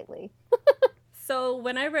putting it lightly. So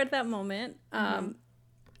when I read that moment,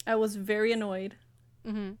 I was very annoyed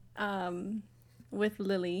with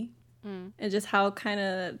Lily and just how kind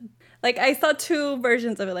of, like, I saw two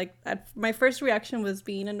versions of it. Like, my first reaction was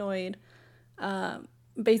being annoyed,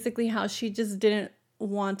 basically how she just didn't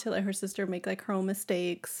want to let her sister make like her own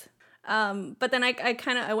mistakes. But then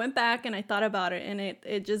I went back and I thought about it, and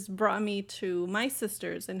it just brought me to my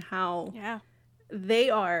sisters and how they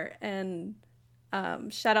are, and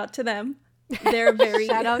shout out to them. They're very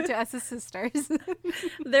shout out to us as sisters.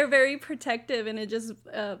 They're very protective, and it just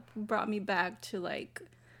brought me back to like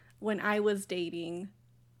when I was dating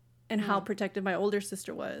and how protective my older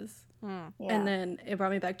sister was. Yeah. And then it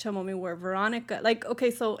brought me back to a moment where Veronica, like,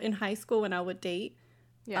 okay, so in high school when I would date,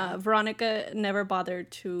 Veronica never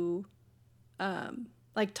bothered to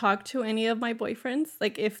like talk to any of my boyfriends.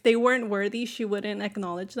 Like, if they weren't worthy, she wouldn't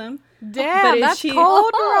acknowledge them. Damn, that's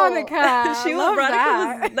cold, Veronica.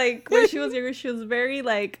 Veronica was like, when she was younger, she was very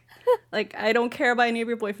like I don't care about any of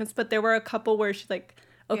your boyfriends, but there were a couple where she's like,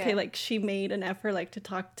 okay, like she made an effort like to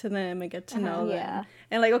talk to them and get to know them.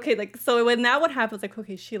 And like, okay, like, so when that would happen, it's like,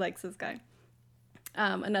 okay, she likes this guy.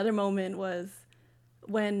 Another moment was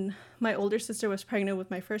when my older sister was pregnant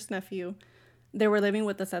with my first nephew. They were living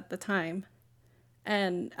with us at the time.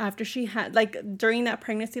 And after she had, like, during that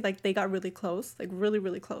pregnancy, like, they got really close, like, really,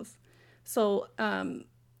 really close. So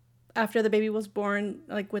after the baby was born,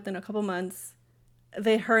 like, within a couple months,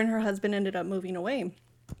 her and her husband ended up moving away.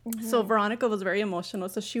 Mm-hmm. So Veronica was very emotional.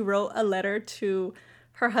 So she wrote a letter to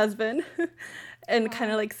her husband and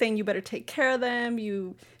kind of like saying, you better take care of them.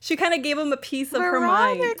 She kind of gave him a piece of her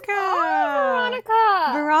mind.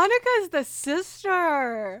 Veronica! Veronica's the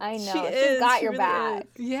sister. I know. She's got your back.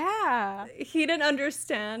 Yeah. He didn't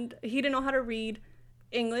understand. He didn't know how to read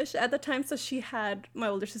English at the time. So she had my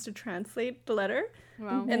older sister translate the letter.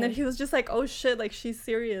 Wow. And then he was just like, oh shit, like, she's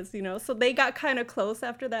serious, you know? So they got kind of close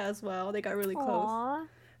after that as well. They got really close.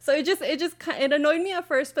 So it annoyed me at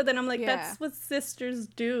first, but then I'm like, that's what sisters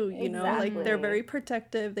do, you know? Like, they're very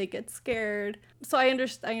protective. They get scared. So I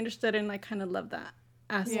understood and I kind of love that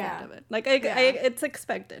aspect of it. Like, it's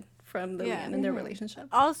expected from Lillian and their relationship.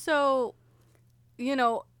 Also, you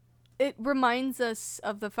know, it reminds us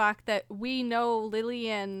of the fact that we know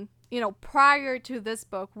Lillian, you know, prior to this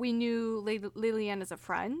book, we knew Lillian as a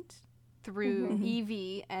friend through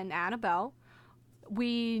Evie and Annabelle.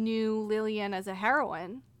 We knew Lillian as a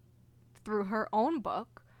heroine through her own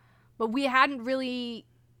book, but we hadn't really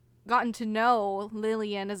gotten to know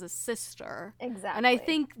Lillian as a sister. Exactly. And I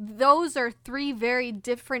think those are three very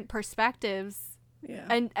different perspectives. Yeah.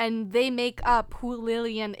 And they make up who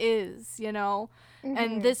Lillian is, you know? Mm-hmm.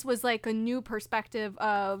 And this was like a new perspective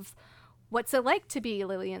of what's it like to be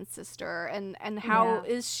Lillian's sister, and how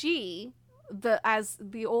is she as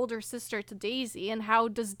the older sister to Daisy, and how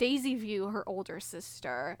does Daisy view her older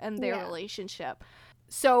sister and their relationship.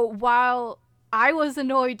 So while I was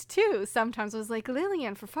annoyed too, sometimes I was like,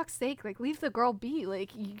 Lillian, for fuck's sake, like, leave the girl be.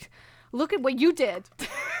 Like, look at what you did.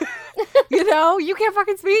 You know, you can't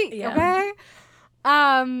fucking speak, okay?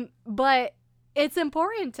 But it's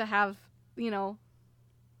important to have, you know,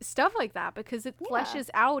 stuff like that, because it fleshes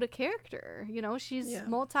out a character. You know, she's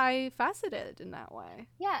multifaceted in that way.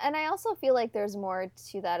 Yeah, and I also feel like there's more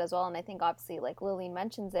to that as well, and I think obviously, like Lillian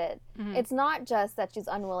mentions it, it's not just that she's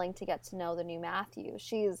unwilling to get to know the new Matthew.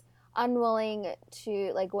 She's unwilling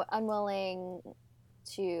to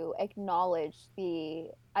acknowledge the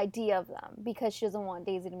idea of them, because she doesn't want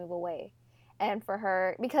Daisy to move away. And for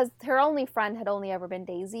her, because her only friend had only ever been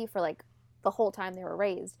Daisy for like the whole time they were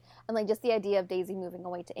raised, and like just the idea of Daisy moving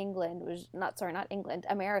away to England was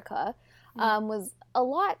America, was a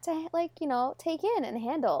lot to, like, you know, take in and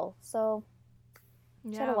handle. So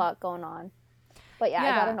she had a lot going on. But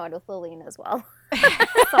I got annoyed with Lillian as well.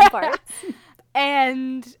 Some parts.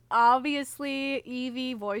 And obviously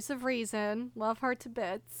Evie, voice of reason, love her to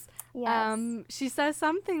bits. Yes. She says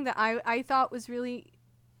something that I thought was really,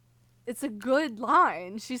 it's a good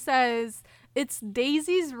line. She says, it's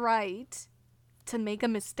Daisy's right to make a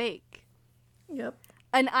mistake. Yep.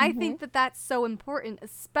 And I think that that's so important,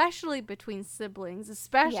 especially between siblings,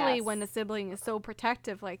 especially when a sibling is so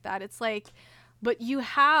protective like that. It's like, but you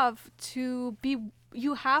have to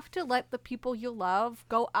let the people you love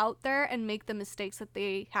go out there and make the mistakes that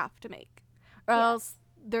they have to make, or else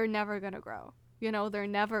they're never going to grow. You know, they're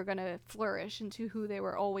never going to flourish into who they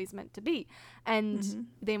were always meant to be. And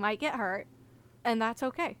they might get hurt, and that's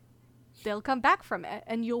okay. They'll come back from it,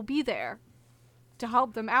 and you'll be there to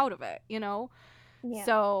help them out of it, you know? Yeah.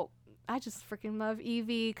 So I just freaking love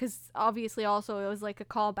Evie, because obviously also it was like a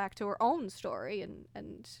callback to her own story,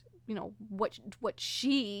 and you know, what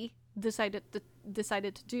she decided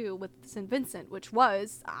to do with St. Vincent, which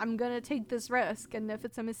was, I'm going to take this risk, and if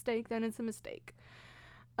it's a mistake, then it's a mistake.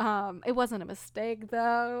 It wasn't a mistake,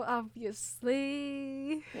 though,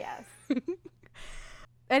 obviously. Yes.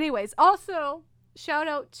 Anyways, also, shout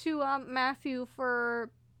out to Matthew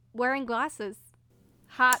for wearing glasses.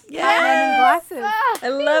 Hot men in glasses. I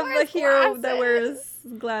love the hero that wears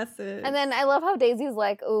glasses. And then I love how Daisy's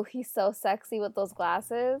like, oh, he's so sexy with those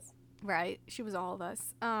glasses. Right. She was all of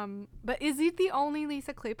us. But is he the only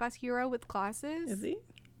Lisa Kleypas hero with glasses? Is he?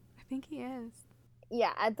 I think he is.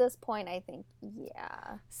 Yeah, at this point, I think,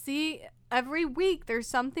 yeah. See, every week there's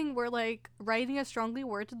something, we're like writing a strongly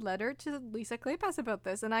worded letter to Lisa Kleypas about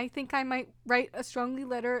this, and I think I might write a strongly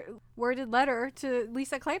worded letter to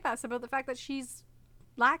Lisa Kleypas about the fact that she's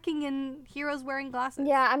lacking in heroes wearing glasses.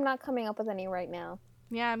 Yeah, I'm not coming up with any right now.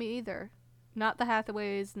 Yeah, me either. Not the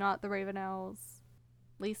Hathaways, not the Ravenels.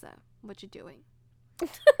 Lisa, what you doing?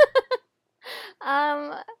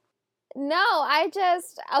 No, I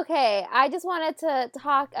just wanted to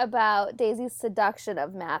talk about Daisy's seduction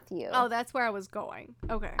of Matthew. Oh, that's where I was going.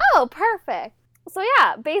 Okay. Oh, perfect. So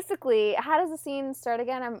yeah, basically, how does the scene start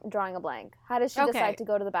again? I'm drawing a blank. How does she decide to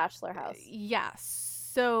go to the bachelor house?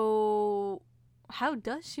 So how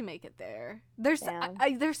does she make it there? There's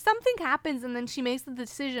something happens, and then she makes the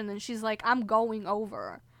decision, and she's like, I'm going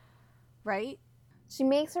over. Right? She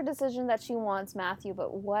makes her decision that she wants Matthew,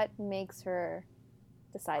 but what makes her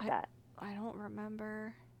decide that? I don't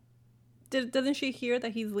remember. Doesn't she hear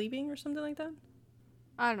that he's leaving or something like that?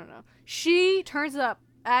 I don't know. She turns up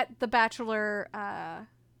at the bachelor,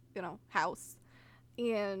 house,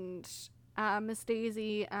 and Miss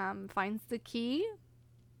Daisy finds the key.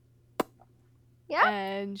 Yeah.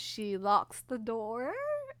 And she locks the door,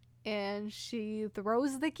 and she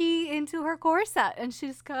throws the key into her corset, and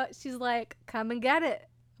she's like, "Come and get it,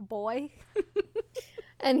 boy."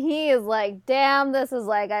 And he is like, damn, this is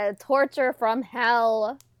like a torture from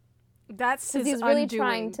hell. That's his he's really undoing.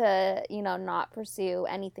 Trying to, not pursue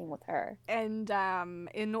anything with her. And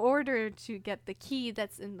in order to get the key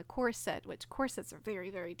that's in the corset, which corsets are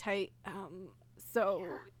very, very tight, so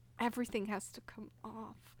everything has to come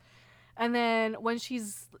off. And then when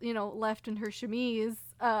she's, left in her chemise,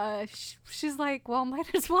 she's like, well,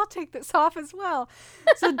 might as well take this off as well.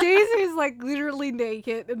 So Daisy's like literally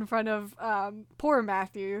naked in front of poor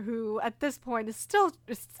Matthew, who at this point is still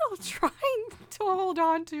trying to hold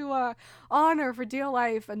on to honor for dear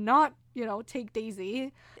life and not, take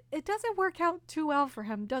Daisy. It doesn't work out too well for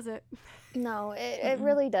him, does it? No, it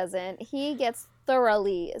really doesn't. He gets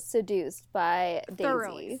thoroughly seduced by Daisy.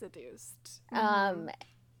 Thoroughly seduced.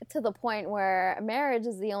 To the point where marriage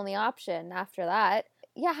is the only option after that.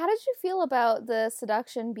 Yeah, how did you feel about the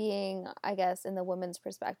seduction being, I guess, in the woman's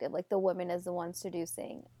perspective? Like, the woman is the one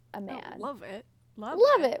seducing a man. Oh, love it.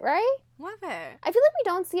 Love it, right? Love it. I feel like we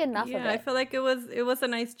don't see enough of it. Yeah, I feel like it was a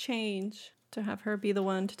nice change to have her be the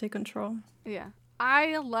one to take control. Yeah.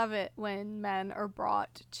 I love it when men are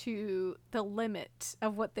brought to the limit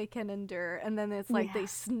of what they can endure, and then it's like they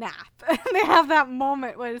snap. And they have that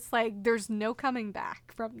moment where it's like, there's no coming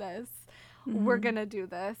back from this. Mm-hmm. We're going to do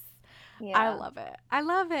this. Yeah. I love it. I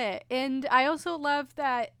love it. And I also love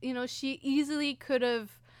that, she easily could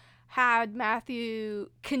have had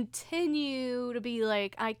Matthew continue to be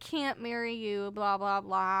like, I can't marry you, blah, blah,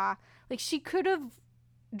 blah. Like, she could have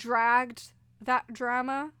dragged that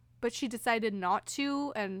drama, but she decided not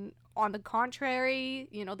to. And on the contrary,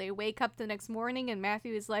 they wake up the next morning and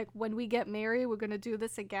Matthew is like, when we get married, we're going to do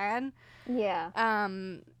this again. Yeah.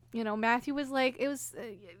 Matthew was like, it was...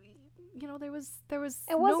 there was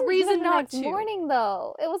it no reason not to. It wasn't the next morning,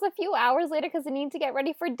 though. It was a few hours later because they need to get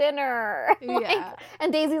ready for dinner. Yeah.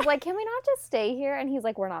 And Daisy's like, can we not just stay here? And he's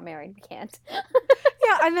like, we're not married. We can't.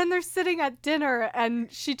 Yeah, and then they're sitting at dinner,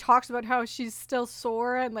 and she talks about how she's still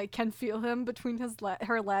sore and, like, can feel him between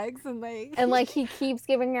her legs, and, like... And, like, he keeps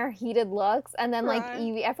giving her heated looks, and then, like,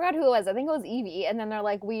 Evie... I forgot who it was. I think it was Evie. And then they're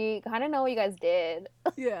like, we kind of know what you guys did.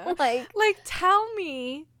 Yeah. like, tell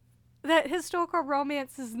me that historical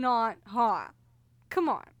romance is not hot. Come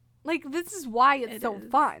on. Like, this is why it's so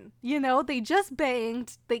fun. They just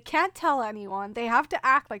banged. They can't tell anyone. They have to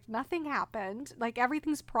act like nothing happened. Like,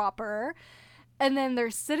 everything's proper. And then they're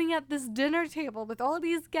sitting at this dinner table with all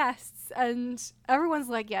these guests, and everyone's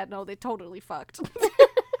like, yeah, no, they totally fucked.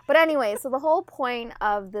 But anyway, so the whole point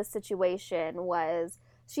of this situation was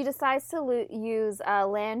she decides to use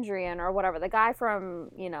Landrian or whatever, the guy from,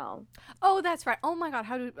 Oh, that's right. Oh my God,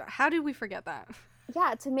 how did we forget that?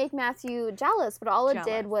 Yeah, to make Matthew jealous, but all it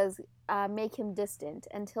did was make him distant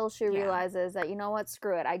until she realizes that, you know what,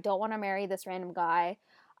 screw it. I don't want to marry this random guy.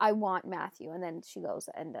 I want Matthew. And then she goes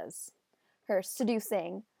and does her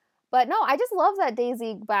seducing. But no, I just love that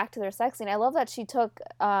Daisy, back to their sex scene, I love that she took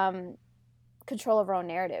control of her own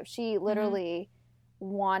narrative. She literally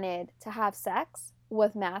wanted to have sex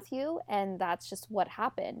with Matthew, and that's just what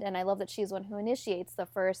happened. And I love that she's the one who initiates the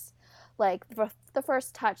first, like, the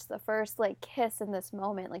first touch, the first, like, kiss in this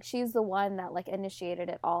moment. Like, she's the one that, like, initiated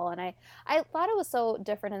it all. And I thought it was so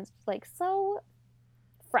different and, like, so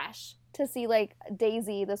fresh to see, like,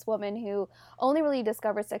 Daisy, this woman who only really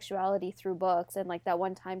discovered sexuality through books and, like, that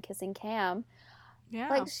one time kissing Cam. Yeah.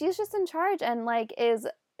 Like, she's just in charge and, like,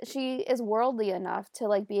 she is worldly enough to,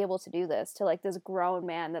 like, be able to do this to, like, this grown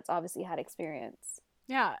man that's obviously had experience.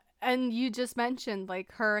 Yeah. And you just mentioned,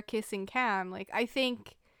 like, her kissing Cam. Like, I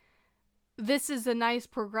think this is a nice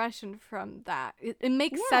progression from that. It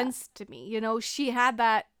makes sense to me. She had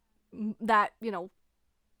that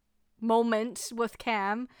moment with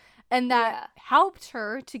Cam, and that helped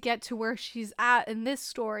her to get to where she's at in this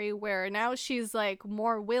story, where now she's, like,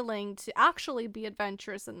 more willing to actually be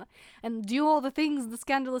adventurous and do all the things, the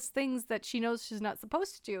scandalous things that she knows she's not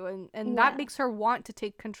supposed to do, and that makes her want to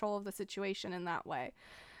take control of the situation in that way.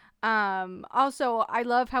 Also, I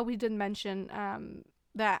love how we didn't mention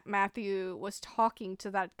that Matthew was talking to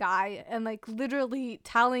that guy and, like, literally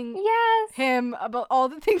telling him about all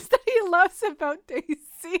the things that he loves about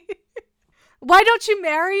Daisy. Why don't you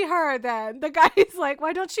marry her then? The guy's like,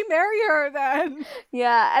 why don't you marry her then?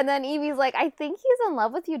 Yeah, and then Evie's like, I think he's in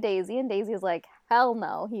love with you, Daisy. And Daisy's like, hell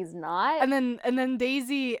no, he's not. And then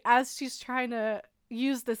Daisy, as she's trying to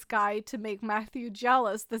use this guy to make Matthew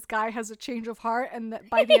jealous, this guy has a change of heart, and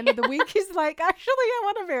by the end of the week, he's like, actually, I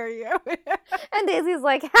want to marry you. And Daisy's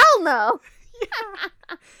like, hell no.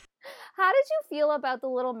 Yeah. How did you feel about the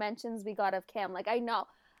little mentions we got of Cam? Like, I know...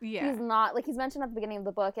 Yeah. He's not, like, he's mentioned at the beginning of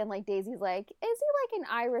the book, and, like, Daisy's like, is he, like, an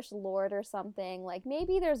Irish lord or something? Like,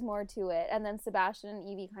 maybe there's more to it. And then Sebastian and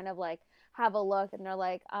Evie kind of, like, have a look, and they're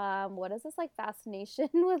like, what is this, like, fascination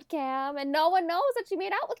with Cam? And no one knows that she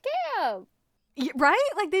made out with Cam. Yeah, right?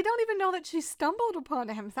 Like, they don't even know that she stumbled upon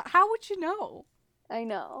him. So how would you know? I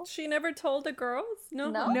know. She never told the girls? No.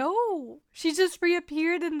 No. She just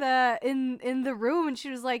reappeared in the room and she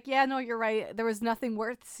was like, yeah, no, you're right. There was nothing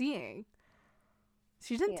worth seeing.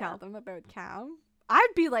 She didn't tell them about Cam. I'd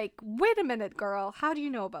be like, wait a minute, girl. How do you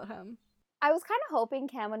know about him? I was kind of hoping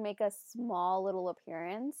Cam would make a small little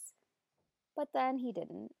appearance, but then he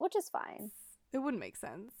didn't, which is fine. It wouldn't make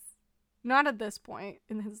sense. Not at this point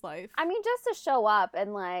in his life. I mean, just to show up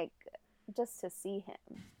and, like, just to see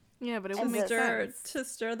him. Yeah, but it would make sense. To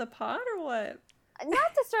stir the pot or what?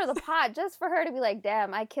 Not to stir the pot, just for her to be like,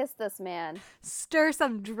 damn, I kissed this man. Stir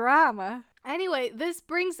some drama. Anyway, this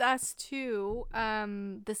brings us to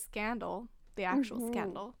the scandal, the actual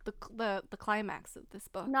scandal, the climax of this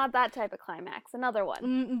book. Not that type of climax, another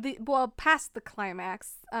one. Past the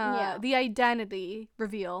climax, the identity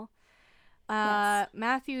reveal. Yes.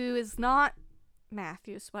 Matthew is not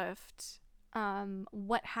Matthew Swift.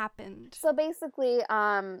 What happened? So basically,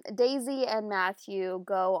 Daisy and Matthew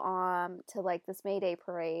go to like this May Day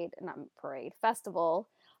festival,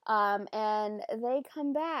 and they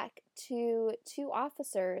come back to two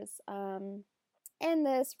officers, and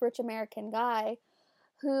this rich American guy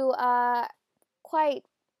who quite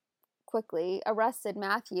quickly arrested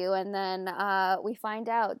Matthew, and then we find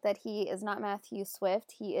out that he is not Matthew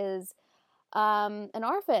Swift. He is an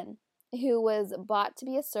orphan who was bought to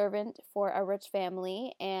be a servant for a rich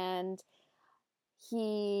family, and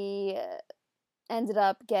he ended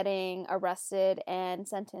up getting arrested and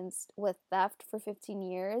sentenced with theft for 15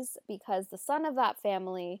 years because the son of that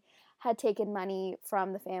family had taken money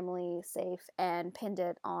from the family safe and pinned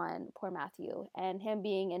it on poor Matthew. And him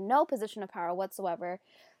being in no position of power whatsoever,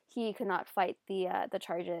 he could not fight the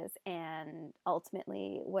charges and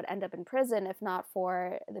ultimately would end up in prison if not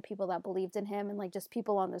for the people that believed in him and like just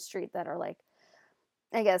people on the street that are like,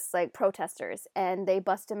 I guess, like protesters. And they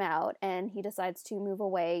bust him out and he decides to move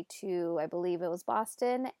away to, I believe it was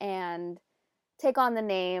Boston, and take on the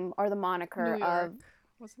name or the moniker of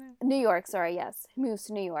New York, sorry, yes. He moves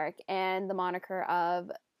to New York, and the moniker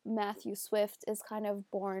of Matthew Swift is kind of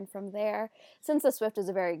born from there. Since the Swift is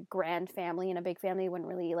a very grand family and a big family, wouldn't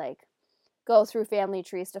really like go through family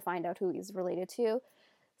trees to find out who he's related to.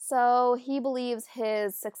 So he believes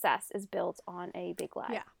his success is built on a big lie.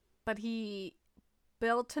 Yeah, but he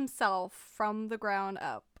built himself from the ground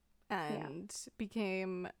up and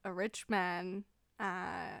became a rich man.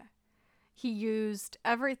 He used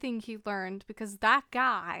everything he learned because that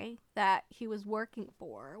guy that he was working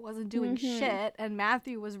for wasn't doing shit, and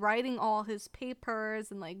Matthew was writing all his papers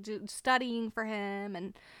and like studying for him,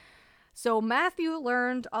 and so Matthew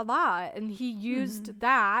learned a lot and he used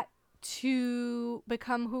that to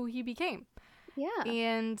become who he became. Yeah.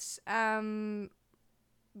 And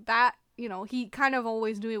that, you know, he kind of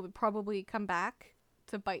always knew it would probably come back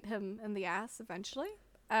to bite him in the ass eventually.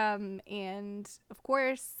 And of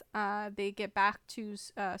course, they get back to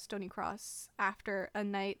Stony Cross after a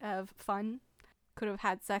night of fun. Could have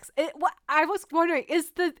had sex. I was wondering,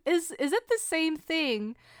 is it the same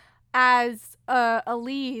thing as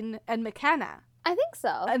Aline and McKenna? I think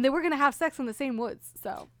so. And they were gonna have sex in the same woods,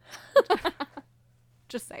 so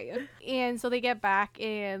just saying. And so they get back,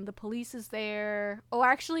 and the police is there. Oh,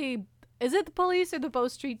 actually, is it the police or the Bow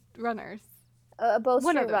Street Runners? Both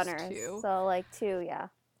One Street of those Runners. two. So like two,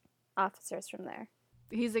 officers from there.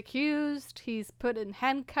 He's accused. He's put in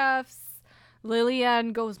handcuffs.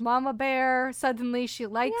 Lillian goes mama bear. Suddenly she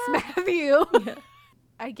likes Matthew.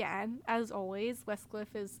 Again, as always,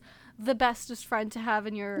 Westcliff is the bestest friend to have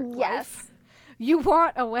in your life. You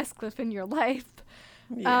want a Westcliff in your life.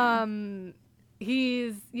 Yeah.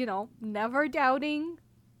 He's, never doubting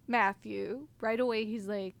Matthew. Right away, he's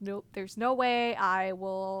like, nope, there's no way I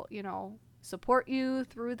will, support you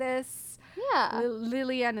through this. Yeah.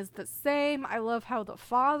 Lillian is the same. I love how the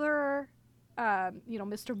father,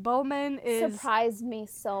 Mr. Bowman is... surprised me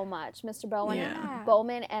so much. Mr. Bowman,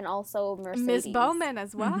 Bowman, and also Mercedes. Miss Bowman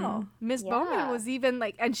as well. Miss Bowman was even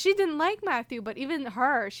like, and she didn't like Matthew, but even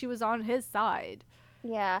her, she was on his side.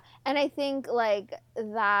 Yeah, and I think like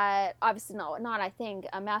that, obviously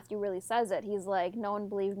Matthew really says it. He's like, no one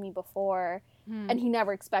believed me before, and he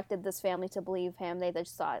never expected this family to believe him. They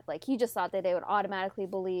just thought, he just thought that they would automatically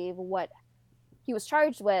believe what he was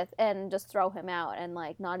charged with and just throw him out and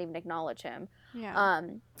like not even acknowledge him. Yeah.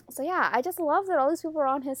 So yeah, I just love that all these people were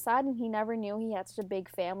on his side, and he never knew he had such a big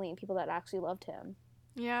family and people that actually loved him.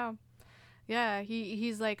 Yeah. Yeah,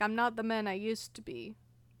 he's like, I'm not the man I used to be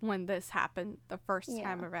when this happened the first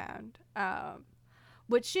time around.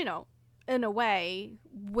 Which, in a way,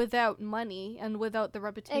 without money and without the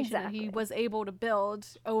reputation that he was able to build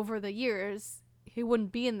over the years, he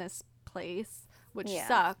wouldn't be in this place, which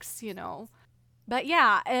sucks, But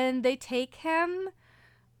yeah, and they take him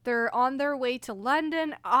They're on their way to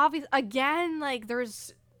London. Again, like,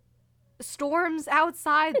 there's storms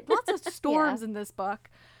outside. Lots of storms in this book.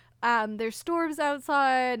 There's storms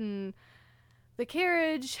outside, and the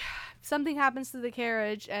carriage, something happens to the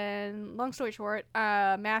carriage, and long story short,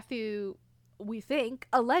 Matthew, we think,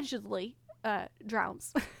 allegedly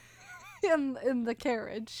drowns in the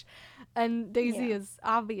carriage, and Daisy is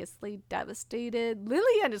obviously devastated.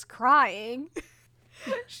 Lillian is crying.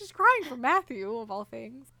 She's crying for Matthew, of all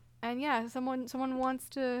things. And yeah, someone wants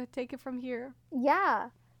to take it from here. Yeah.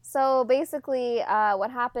 So basically,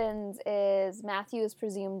 what happens is Matthew is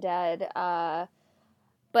presumed dead,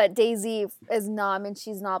 but Daisy is numb and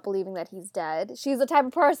she's not believing that he's dead. She's the type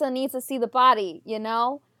of person that needs to see the body, you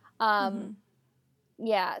know?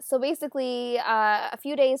 Yeah, so basically, a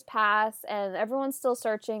few days pass and everyone's still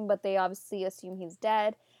searching, but they obviously assume he's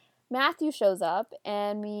dead. Matthew shows up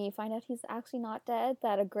and we find out he's actually not dead,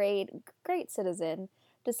 that a great citizen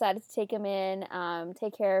decided to take him in,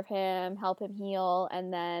 take care of him, help him heal,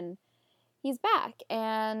 and then he's back.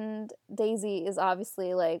 And Daisy is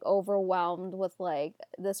obviously, like, overwhelmed with, like,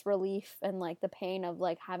 this relief and, like, the pain of,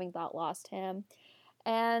 like, having lost him.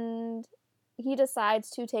 And he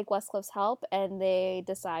decides to take Westcliffe's help, and they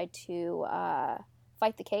decide to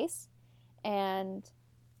fight the case. And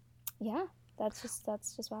yeah, that's just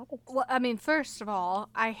what happens. Well, I mean, first of all,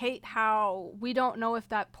 I hate how we don't know if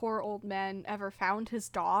that poor old man ever found his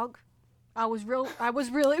dog. I was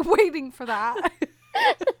really waiting for that.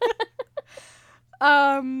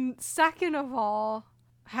 Second of all,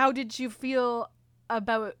 how did you feel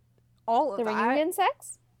about all of the that? The reunion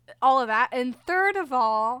sex? All of that. And third of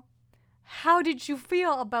all, how did you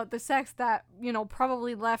feel about the sex that, you know,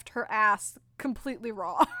 probably left her ass completely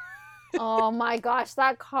raw? Oh my gosh,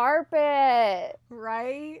 that carpet.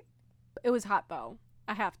 Right? It was hot, though,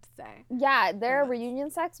 I have to say. Yeah, their reunion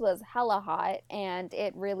sex was hella hot, and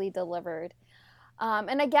it really delivered.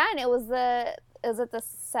 And again, is it the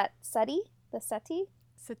settee? The settee?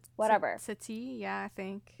 Whatever. Settee, yeah, I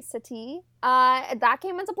think. Settee. That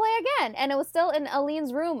came into play again, and it was still in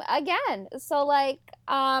Aline's room again. So, like,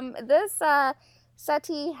 this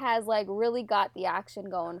settee has, like, really got the action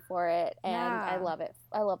going for it, and I love it.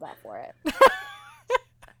 I love that for it.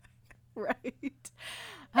 Right.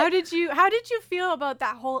 How did you feel about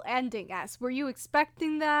that whole ending, S? Were you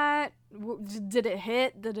expecting that? Did it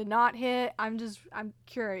hit? Did it not hit? I'm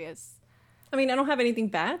curious. I mean, I don't have anything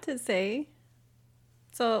bad to say.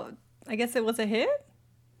 So, I guess it was a hit?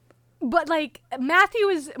 But, like, Matthew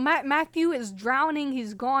is drowning.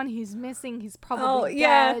 He's gone. He's missing. He's probably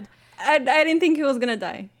dead. I didn't think he was gonna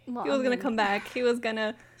die. Well, he was gonna come back. He was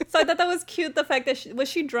gonna... So I thought that was cute, the fact that was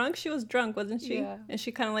she drunk? She was drunk, wasn't she? Yeah. And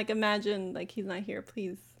she kind of, like, imagined, like, he's not here,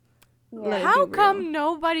 please. Yeah. How come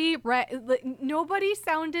nobody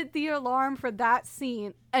sounded the alarm for that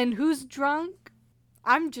scene? And who's drunk?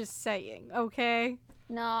 I'm just saying, okay?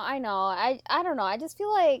 No, I know. I don't know. I just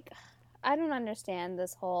feel like I don't understand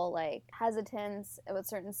this whole, like, hesitance with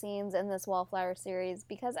certain scenes in this Wallflower series,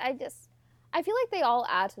 because I feel like they all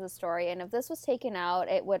add to the story, and if this was taken out,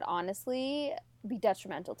 it would honestly be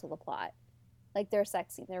detrimental to the plot. Like, their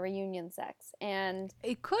sex scene, their reunion sex, and...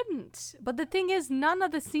 It couldn't. But the thing is, none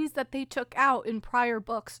of the scenes that they took out in prior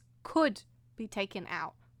books could be taken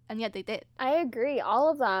out, and yet they did. I agree. All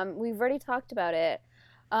of them. We've already talked about it.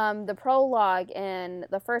 The prologue in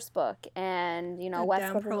the first book, and, you know,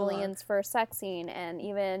 Westcliff and Lillian's first sex scene, and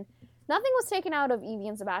even... Nothing was taken out of Evie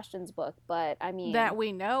and Sebastian's book, but, I mean... That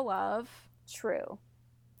we know of. True.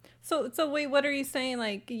 So wait, what are you saying?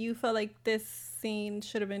 Like, you felt like this scene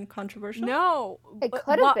should have been controversial? No, it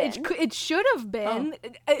could have been. It should have been. Oh,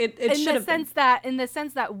 it should have been. In the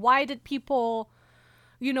sense that, why did people,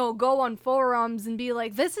 you know, go on forums and be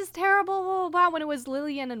like, "This is terrible," blah, blah, blah, when it was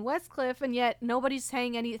Lillian and Westcliff, and yet nobody's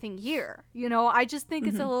saying anything here. You know, I just think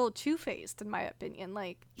it's a little two-faced, in my opinion.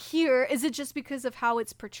 Like, here, is it just because of how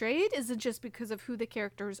it's portrayed? Is it just because of who the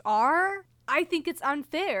characters are? I think it's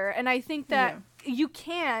unfair, and I think that you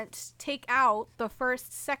can't take out the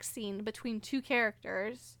first sex scene between two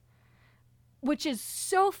characters, which is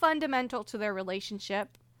so fundamental to their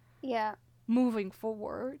relationship. Yeah. Moving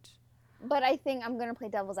forward. But I think I'm going to play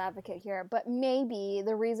devil's advocate here, but maybe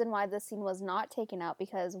the reason why this scene was not taken out,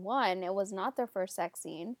 because one, it was not their first sex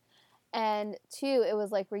scene, and two, it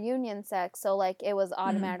was, like, reunion sex, so, like, it was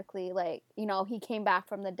automatically, like, you know, he came back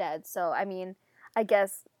from the dead, so, I mean, I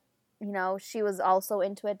guess... You know, she was also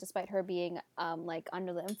into it despite her being, like,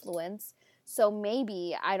 under the influence. So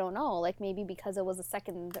maybe, I don't know, like, maybe because it was a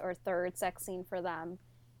second or third sex scene for them,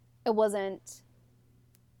 it wasn't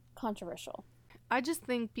controversial. I just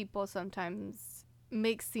think people sometimes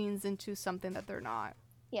make scenes into something that they're not.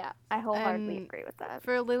 Yeah, I wholeheartedly agree with that.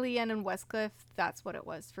 For Lillian and Westcliff, that's what it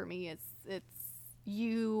was for me. It's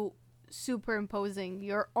you superimposing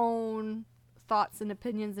your own thoughts and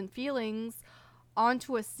opinions and feelings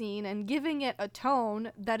onto a scene and giving it a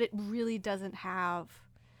tone that it really doesn't have.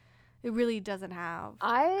 It really doesn't have.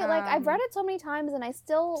 I've read it so many times, and I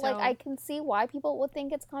still I can see why people would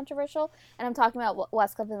think it's controversial. And I'm talking about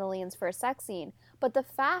Westcliff and Lillian's first sex scene. But the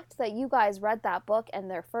fact that you guys read that book and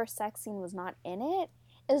their first sex scene was not in it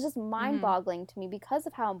is just mind-boggling to me because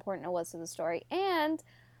of how important it was to the story. And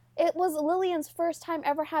it was Lillian's first time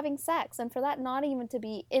ever having sex, and for that not even to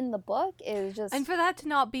be in the book is just... And for that to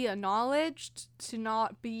not be acknowledged, to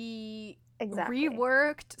not be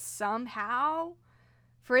reworked somehow,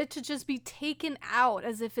 for it to just be taken out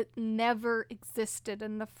as if it never existed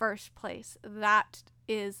in the first place, that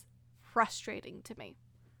is frustrating to me.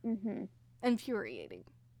 Mm-hmm. Infuriating,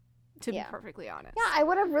 to be perfectly honest. Yeah, I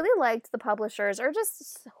would have really liked the publishers, or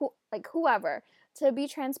just whoever, to be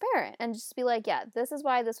transparent and just be like, yeah, this is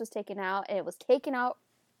why this was taken out, and it was taken out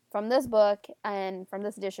from this book and from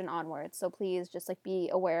this edition onwards. So please just be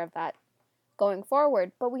aware of that going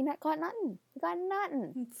forward. But we got nothing. We got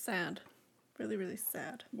nothing. It's sad. Really, really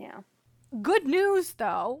sad. Yeah. Good news,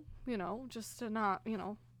 though, just to not,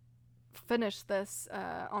 finish this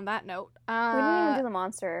on that note. We didn't even do the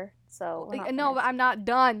monster, so no, but I'm not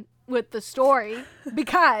done with the story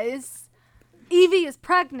because Evie is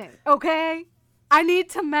pregnant, okay? I need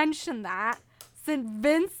to mention that. St.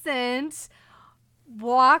 Vincent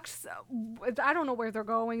walks, I don't know where they're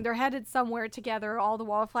going. They're headed somewhere together, all the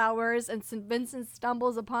wallflowers, and St. Vincent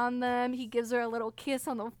stumbles upon them. He gives her a little kiss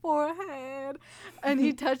on the forehead, and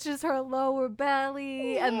he touches her lower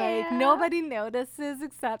belly, and nobody notices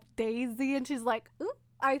except Daisy, and she's like, ooh,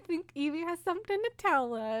 I think Evie has something to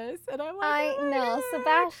tell us. And I'm like, I know,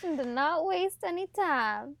 Sebastian did not waste any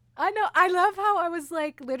time. I know. I love how I was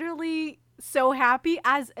literally so happy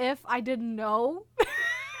as if I didn't know.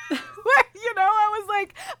 I was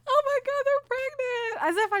like, oh my God, they're pregnant.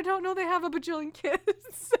 As if I don't know they have a bajillion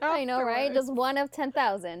kids. I know, right? Just one of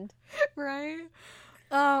 10,000. Right?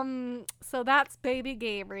 So that's baby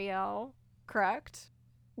Gabriel, correct?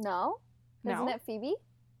 No? Isn't it Phoebe?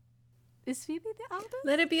 Is Phoebe the eldest?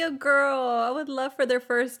 Let it be a girl. I would love for their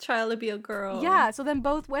first child to be a girl. Yeah, so then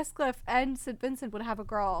both Westcliff and St. Vincent would have a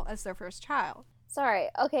girl as their first child. Sorry.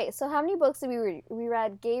 Okay, so how many books did we read? We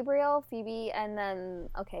read Gabriel, Phoebe, and then...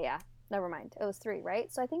 Okay, yeah. Never mind. It was 3,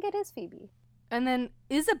 right? So I think it is Phoebe. And then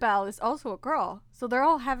Isabel is also a girl. So they're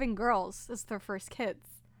all having girls as their first kids.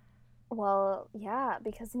 Well, yeah,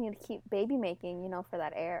 because you need to keep baby making, for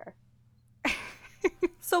that heir.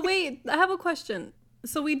 So wait, I have a question.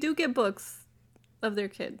 So we do get books of their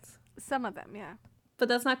kids. Some of them, yeah. But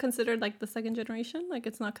that's not considered the second generation?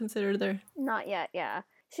 It's not considered their... Not yet, yeah.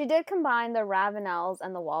 She did combine the Ravenels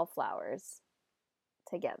and the Wallflowers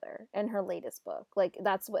together in her latest book.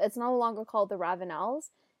 It's no longer called the Ravenels.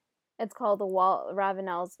 It's called the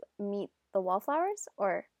Ravenels Meet the Wallflowers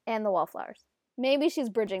and the Wallflowers. Maybe she's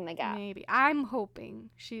bridging the gap. Maybe. I'm hoping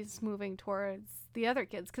she's moving towards the other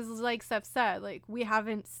kids because like Steph said, we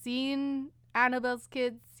haven't seen Annabelle's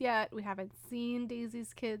kids yet. We haven't seen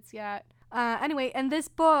Daisy's kids yet. Anyway, and this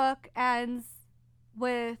book ends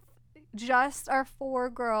with just our 4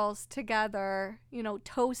 girls together,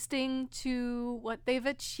 toasting to what they've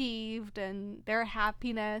achieved and their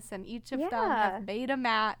happiness, and each of them have made a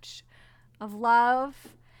match of love,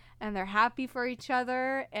 and they're happy for each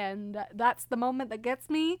other, and that's the moment that gets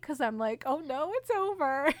me, because I'm like, oh no, it's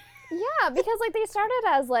over. Yeah, because they started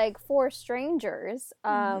as 4 strangers,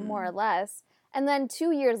 more or less. And then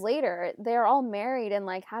 2 years later, they're all married and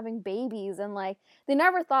having babies, and they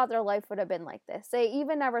never thought their life would have been like this. They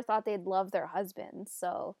even never thought they'd love their husbands.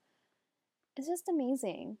 So it's just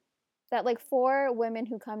amazing that 4 women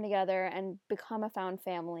who come together and become a found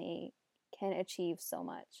family can achieve so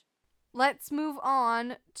much. Let's move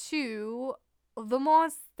on to the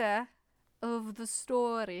monster of the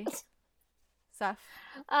story.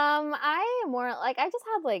 I more I just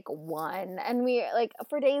have one, and we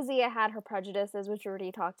for Daisy I had her prejudices, which we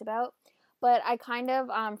already talked about, but I kind of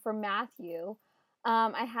for Matthew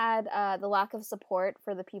I had the lack of support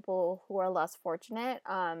for the people who are less fortunate.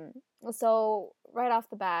 So right off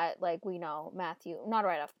the bat, we know Matthew, not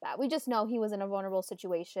right off the bat, we just know he was in a vulnerable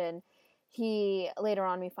situation. He later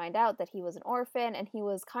on we find out that he was an orphan, and he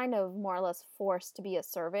was kind of more or less forced to be a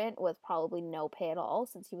servant with probably no pay at all,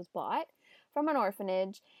 since he was bought from an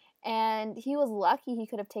orphanage. And he was lucky he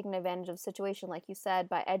could have taken advantage of the situation, like you said,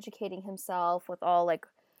 by educating himself with all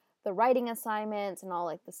the writing assignments and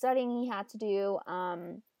all the studying he had to do.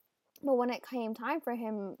 But when it came time for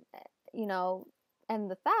him, and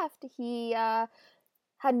the theft, he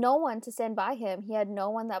had no one to stand by him. He had no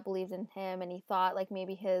one that believed in him, and he thought like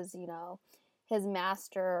maybe his, you know, his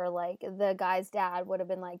master or like the guy's dad would have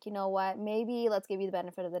been like, you know what, maybe let's give you the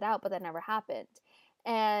benefit of the doubt, but that never happened.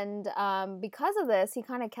 And because of this, he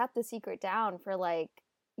kind of kept the secret down for like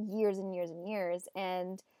years and years and years,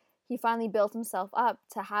 and he finally built himself up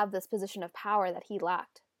to have this position of power that he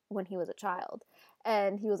lacked when he was a child.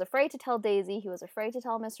 And he was afraid to tell Daisy, he was afraid to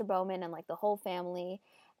tell Mr. Bowman and like the whole family,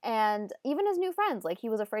 and even his new friends. Like he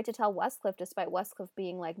was afraid to tell Westcliff, despite Westcliff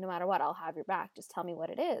being like, no matter what, I'll have your back, just tell me what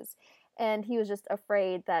it is. And he was just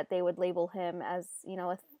afraid that they would label him as, you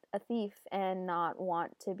know, a thief and not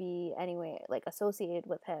want to be anyway like associated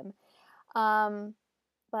with him.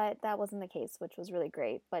 But that wasn't the case, which was really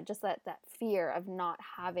great. But just that fear of not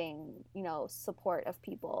having, you know, support of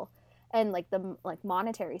people, and like the like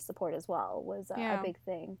monetary support as well, was a big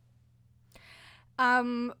thing.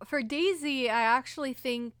 For Daisy, I actually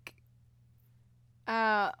think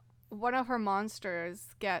one of her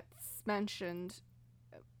monsters gets mentioned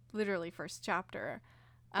literally first chapter.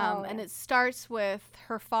 And it starts with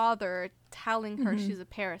her father telling her she's a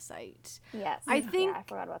parasite. Yes. I think I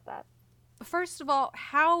forgot about that. First of all,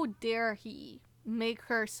 how dare he make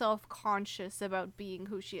her self-conscious about being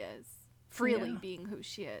who she is, freely being who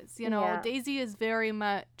she is. You know, Daisy is very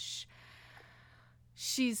much,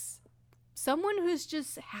 she's someone who's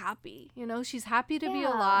just happy. You know, she's happy to be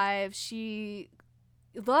alive. She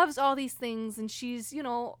loves all these things, and she's, you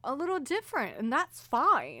know, a little different, and that's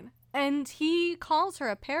fine. And he calls her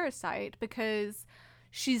a parasite because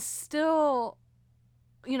she's still,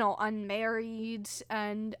 you know, unmarried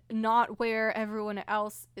and not where everyone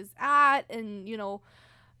else is at, and, you know,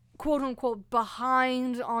 quote unquote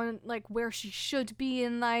behind on like where she should be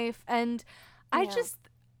in life. And I just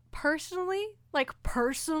personally,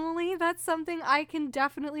 that's something I can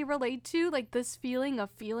definitely relate to, like this feeling of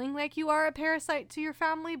feeling like you are a parasite to your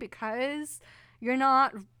family because you're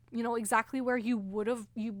not, you know, exactly where you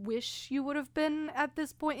wish you would have been at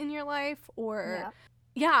this point in your life, or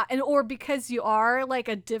or because you are like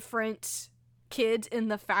a different kid in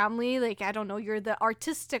the family, like, I don't know, you're the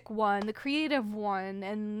artistic one, the creative one,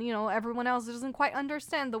 and, you know, everyone else doesn't quite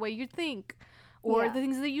understand the way you think or the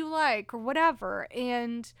things that you like or whatever.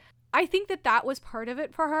 And I think that was part of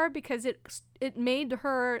it for her, because it made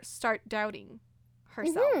her start doubting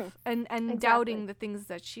herself and doubting the things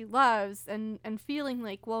that she loves, and feeling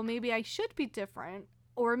like, well, maybe I should be different,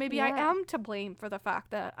 or maybe I am to blame for the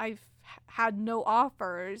fact that I've had no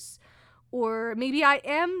offers, or maybe I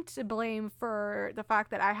am to blame for the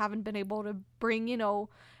fact that I haven't been able to bring, you know,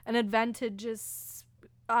 an advantageous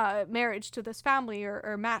marriage to this family,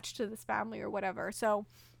 or match to this family, or whatever. So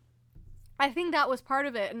I think that was part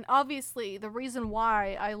of it. And obviously the reason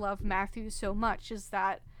why I love Matthew so much is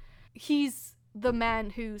that he's the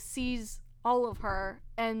man who sees all of her,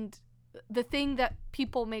 and the thing that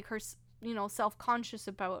people make her, you know, self-conscious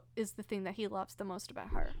about is the thing that he loves the most about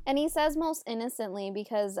her. And he says most innocently,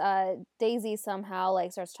 because Daisy somehow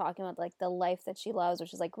like starts talking about like the life that she loves,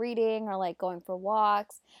 which is like reading or like going for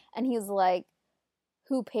walks, and he's like,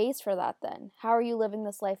 who pays for that then? How are you living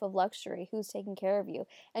this life of luxury? Who's taking care of you?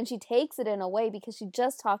 And she takes it in a way, because she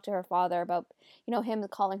just talked to her father about, you know, him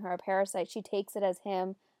calling her a parasite. She takes it as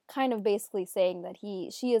him kind of basically saying that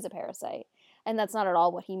she is a parasite, and that's not at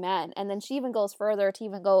all what he meant. And then she even goes further to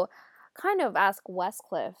even go kind of ask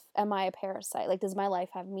Westcliff, am I a parasite? Like, does my life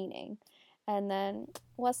have meaning? And then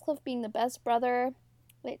Westcliff, being the best brother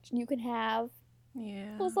that you can have,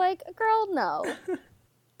 was like, girl, no.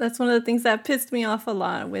 That's one of the things that pissed me off a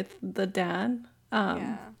lot with the dad.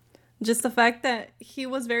 Just the fact that he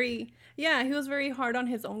was very hard on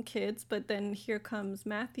his own kids, but then here comes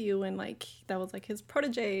Matthew, and like that was like his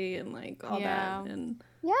protege, and like all that, and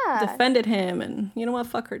defended him, and you know what,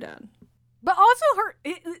 fuck her dad. But also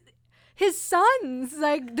his sons,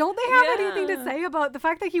 like, don't they have anything to say about the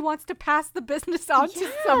fact that he wants to pass the business on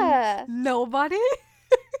to some nobody?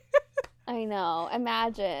 I know,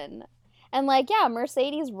 imagine. And like,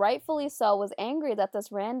 Mercedes, rightfully so, was angry that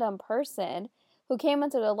this random person who came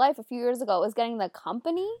into their life a few years ago was getting the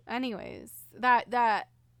company. Anyways, that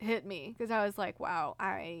hit me, because I was like, wow,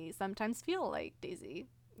 I sometimes feel like Daisy,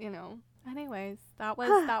 you know. Anyways, that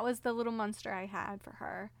was the little monster I had for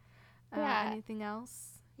her. Anything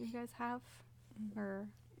else you guys have? Or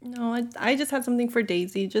no, I just had something for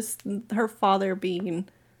Daisy, just her father being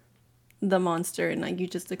the monster, and like you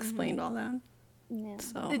just explained all that. Yeah.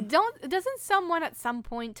 So doesn't someone at some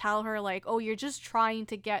point tell her like, oh, you're just trying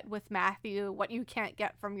to get with Matthew what you can't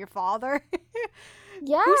get from your father?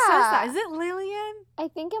 Yeah. Who says that? Is it Lillian? I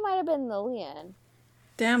think it might have been Lillian.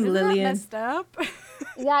 Damn, Isn't Lillian. that messed up?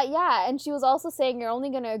 Yeah. And she was also saying you're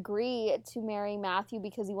only going to agree to marry Matthew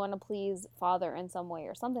because you want to please father in some way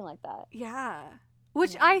or something like that. Yeah.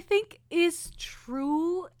 Which I think is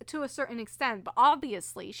true to a certain extent, but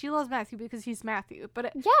obviously she loves Matthew because he's Matthew.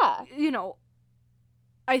 But, you know,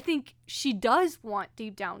 I think she does want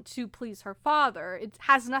deep down to please her father. It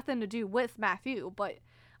has nothing to do with Matthew, but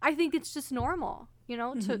I think it's just normal, you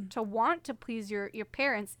know, to want to please your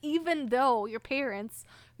parents, even though your parents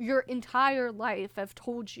your entire life have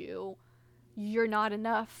told you you're not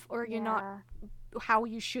enough or you're not how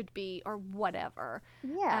you should be or whatever.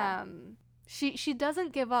 Yeah. She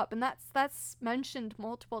doesn't give up, and that's mentioned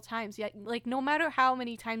multiple times. Yet, like, no matter how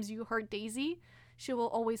many times you hurt Daisy, she will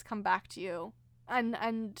always come back to you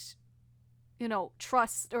and you know,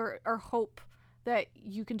 trust or hope that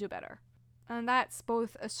you can do better. And that's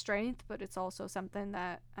both a strength, but it's also something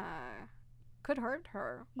that could hurt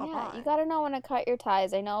her a lot. You gotta know when to cut your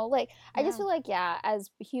ties. I know, like, I just feel like,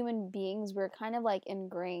 as human beings, we're kind of, like,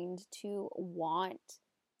 ingrained to want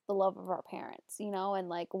the love of our parents, you know, and,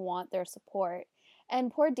 like, want their support.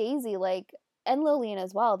 And poor Daisy, like, and Lillian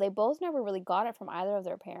as well, they both never really got it from either of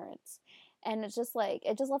their parents. And it's just, like,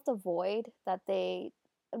 it just left a void that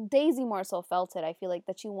Daisy more so felt it. I feel like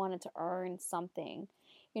that she wanted to earn something,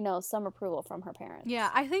 you know, some approval from her parents. Yeah,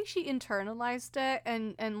 I think she internalized it,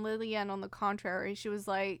 and Lillian, on the contrary, she was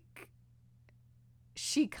like,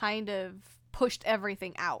 she kind of pushed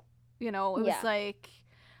everything out, you know? It was like,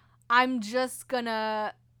 I'm just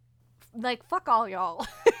gonna, like, fuck all y'all,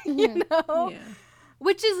 you know? Yeah.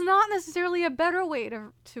 Which is not necessarily a better way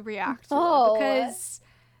to react to it, because,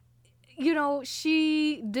 you know,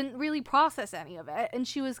 she didn't really process any of it, and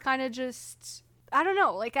she was kind of just, I don't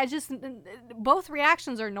know, like, both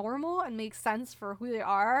reactions are normal and make sense for who they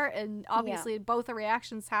are, and obviously both the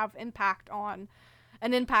reactions have an impact on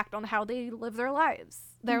how they live their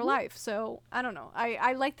life. So I don't know,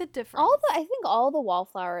 I like the difference. I think all the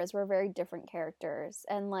wallflowers were very different characters,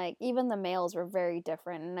 and, like, even the males were very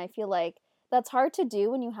different, and I feel like that's hard to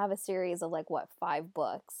do when you have a series of, like, 5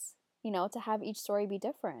 books, you know, to have each story be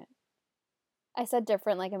different. I said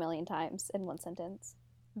different like a million times in one sentence.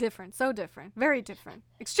 Different, so different, very different,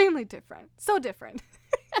 extremely different, so different.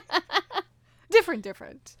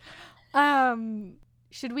 different.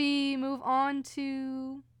 Should we move on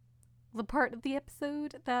to the part of the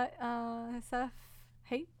episode that Seth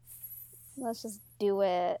hates? Let's just do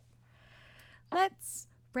it. Let's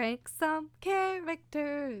rank some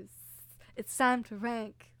characters. It's time to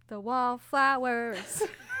rank the wallflowers.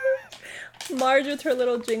 Marge with her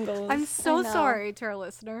little jingles. I'm so sorry to our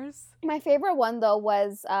listeners. My favorite one, though,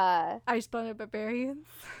 was Ice-Blended Barbarians.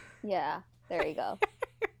 Yeah, there you go.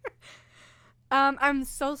 I'm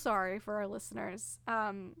so sorry for our listeners.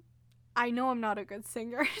 I know I'm not a good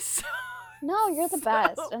singer, so... No, you're the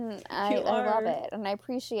best, and I love it, and I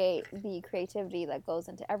appreciate the creativity that goes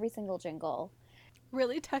into every single jingle.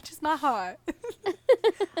 Really touches my heart.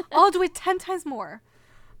 I'll do it 10 times more.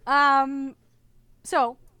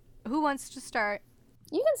 So, who wants to start?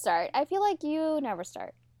 You can start. I feel like you never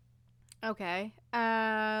start. Okay.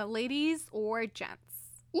 Ladies or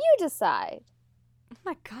gents? You decide. Oh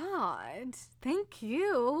my god. Thank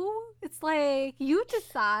you. It's like, you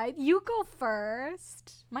decide. You go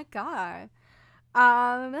first. My god.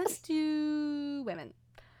 Let's do women.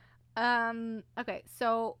 Okay,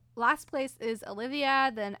 so last place is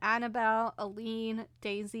Olivia, then Annabelle, Aline,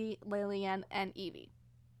 Daisy, Lillian, and Evie.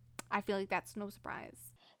 I feel like that's no surprise.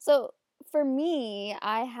 So for me,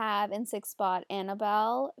 I have in 6th spot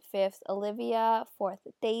Annabelle, 5th Olivia, 4th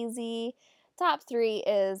Daisy. Top 3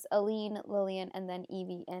 is Aline, Lillian, and then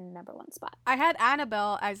Evie in number 1 spot. I had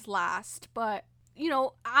Annabelle as last, but, you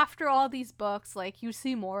know, after all these books, like, you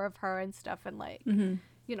see more of her and stuff, and, like,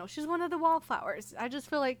 you know, she's one of the wallflowers. I just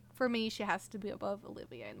feel like, for me, she has to be above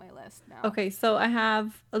Olivia in my list now. Okay, so I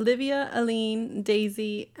have Olivia, Aline,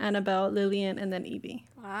 Daisy, Annabelle, Lillian, and then Evie.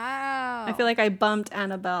 Wow. I feel like I bumped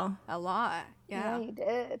Annabelle. A lot. Yeah, you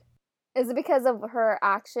did. Is it because of her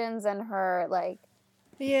actions and her, like,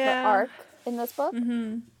 the arc in this book?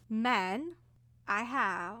 Men, I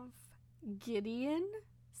have Gideon,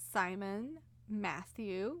 Simon,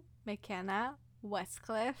 Matthew, McKenna,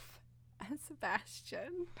 Westcliff, and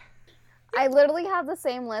Sebastian. I literally have the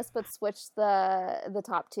same list, but switched the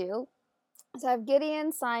top 2. So I have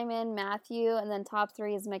Gideon, Simon, Matthew, and then top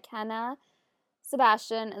 3 is McKenna,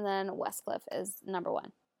 Sebastian, and then Westcliff is number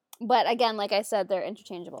 1. But again, like I said, they're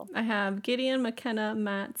interchangeable. I have Gideon, McKenna,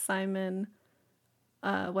 Matt, Simon,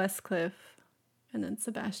 Westcliff, and then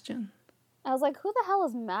Sebastian. I was like, who the hell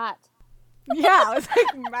is Matt? Yeah, I was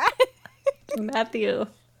like, Matt? Matthew.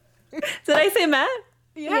 Did I say Matt?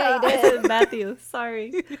 Yeah, you I did. said Matthew.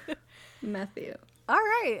 Sorry. Matthew. All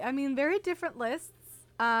right. I mean, very different lists,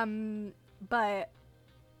 but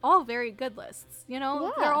all very good lists. You know,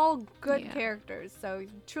 Yeah. they're all good Yeah. characters. So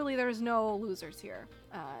truly, there's no losers here,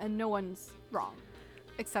 and no one's wrong,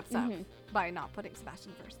 except Seth by not putting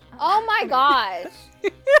Sebastian first. Oh my gosh.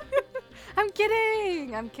 I'm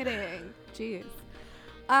kidding. Jeez.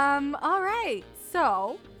 All right.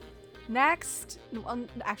 So next, well,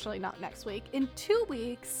 actually not next week. In 2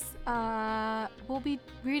 weeks, we'll be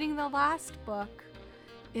reading the last book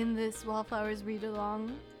in this Wallflowers read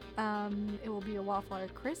along. It will be a Wallflower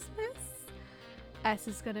Christmas. S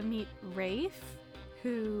is gonna meet Rafe,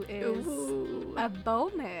 who is a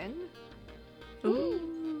bowman.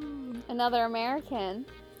 Ooh. Another American.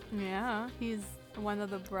 Yeah, he's one of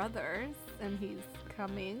the brothers, and he's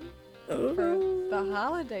coming Ooh. for the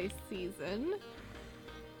holiday season.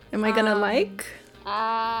 Am I gonna like?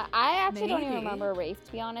 I actually don't even Maybe. remember Rafe,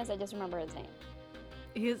 to be honest. I just remember his name.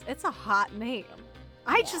 It's a hot name.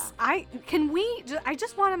 I just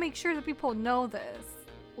want to make sure that people know this.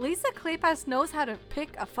 Lisa Kleypas knows how to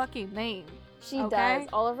pick a fucking name. She Okay. does.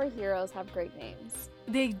 All of her heroes have great names.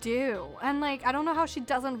 They do. And like, I don't know how she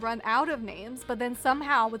doesn't run out of names, but then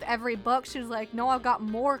somehow with every book, she's like, no, I've got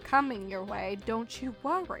more coming your way. Don't you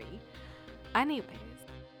worry. Anyways.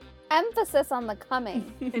 Emphasis on the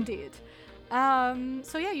coming. Indeed.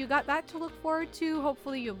 So yeah, you got that to look forward to.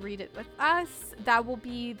 Hopefully you'll read it with us. That will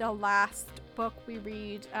be the last book we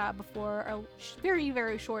read before a very,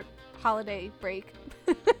 very short holiday break.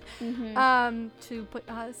 To put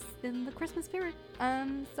us in the Christmas spirit.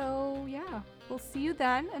 So yeah, we'll see you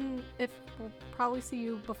then, and we'll probably see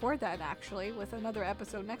you before then actually with another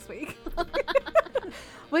episode next week.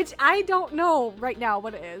 Which I don't know right now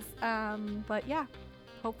what it is. But yeah,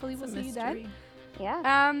 hopefully we'll see you then.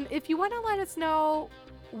 Yeah. If you want to let us know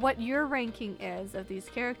what your ranking is of these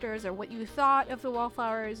characters or what you thought of the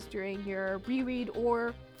Wallflowers during your reread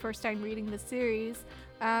or first time reading the series,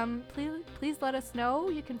 please let us know.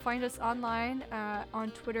 You can find us online.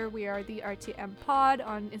 On Twitter, we are the RTM Pod.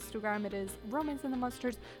 On Instagram, it is Romance and the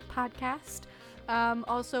Monsters Podcast.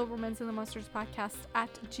 Also, Romance and the Monsters Podcast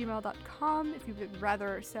at gmail.com if you would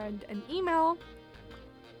rather send an email.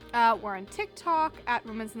 We're on TikTok at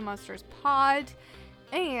Romancing the Monsters Pod,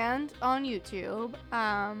 and on YouTube,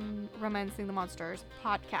 Romancing the Monsters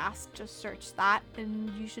Podcast. Just search that, and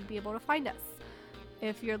you should be able to find us.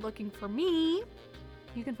 If you're looking for me,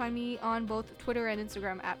 you can find me on both Twitter and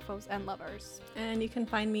Instagram at Foes and Lovers. And you can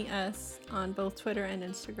find me on both Twitter and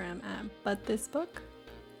Instagram at But This Book.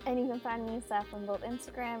 And you can find me, Seth, on both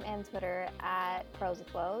Instagram and Twitter at Pros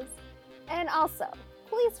with Woes. And also,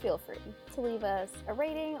 please feel free to leave us a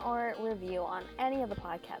rating or review on any of the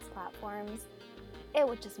podcast platforms. It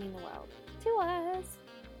would just mean the world to us.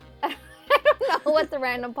 I don't know what the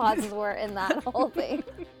random pauses were in that whole thing.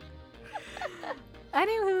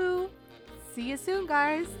 Anywho, see you soon,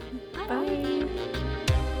 guys. Bye.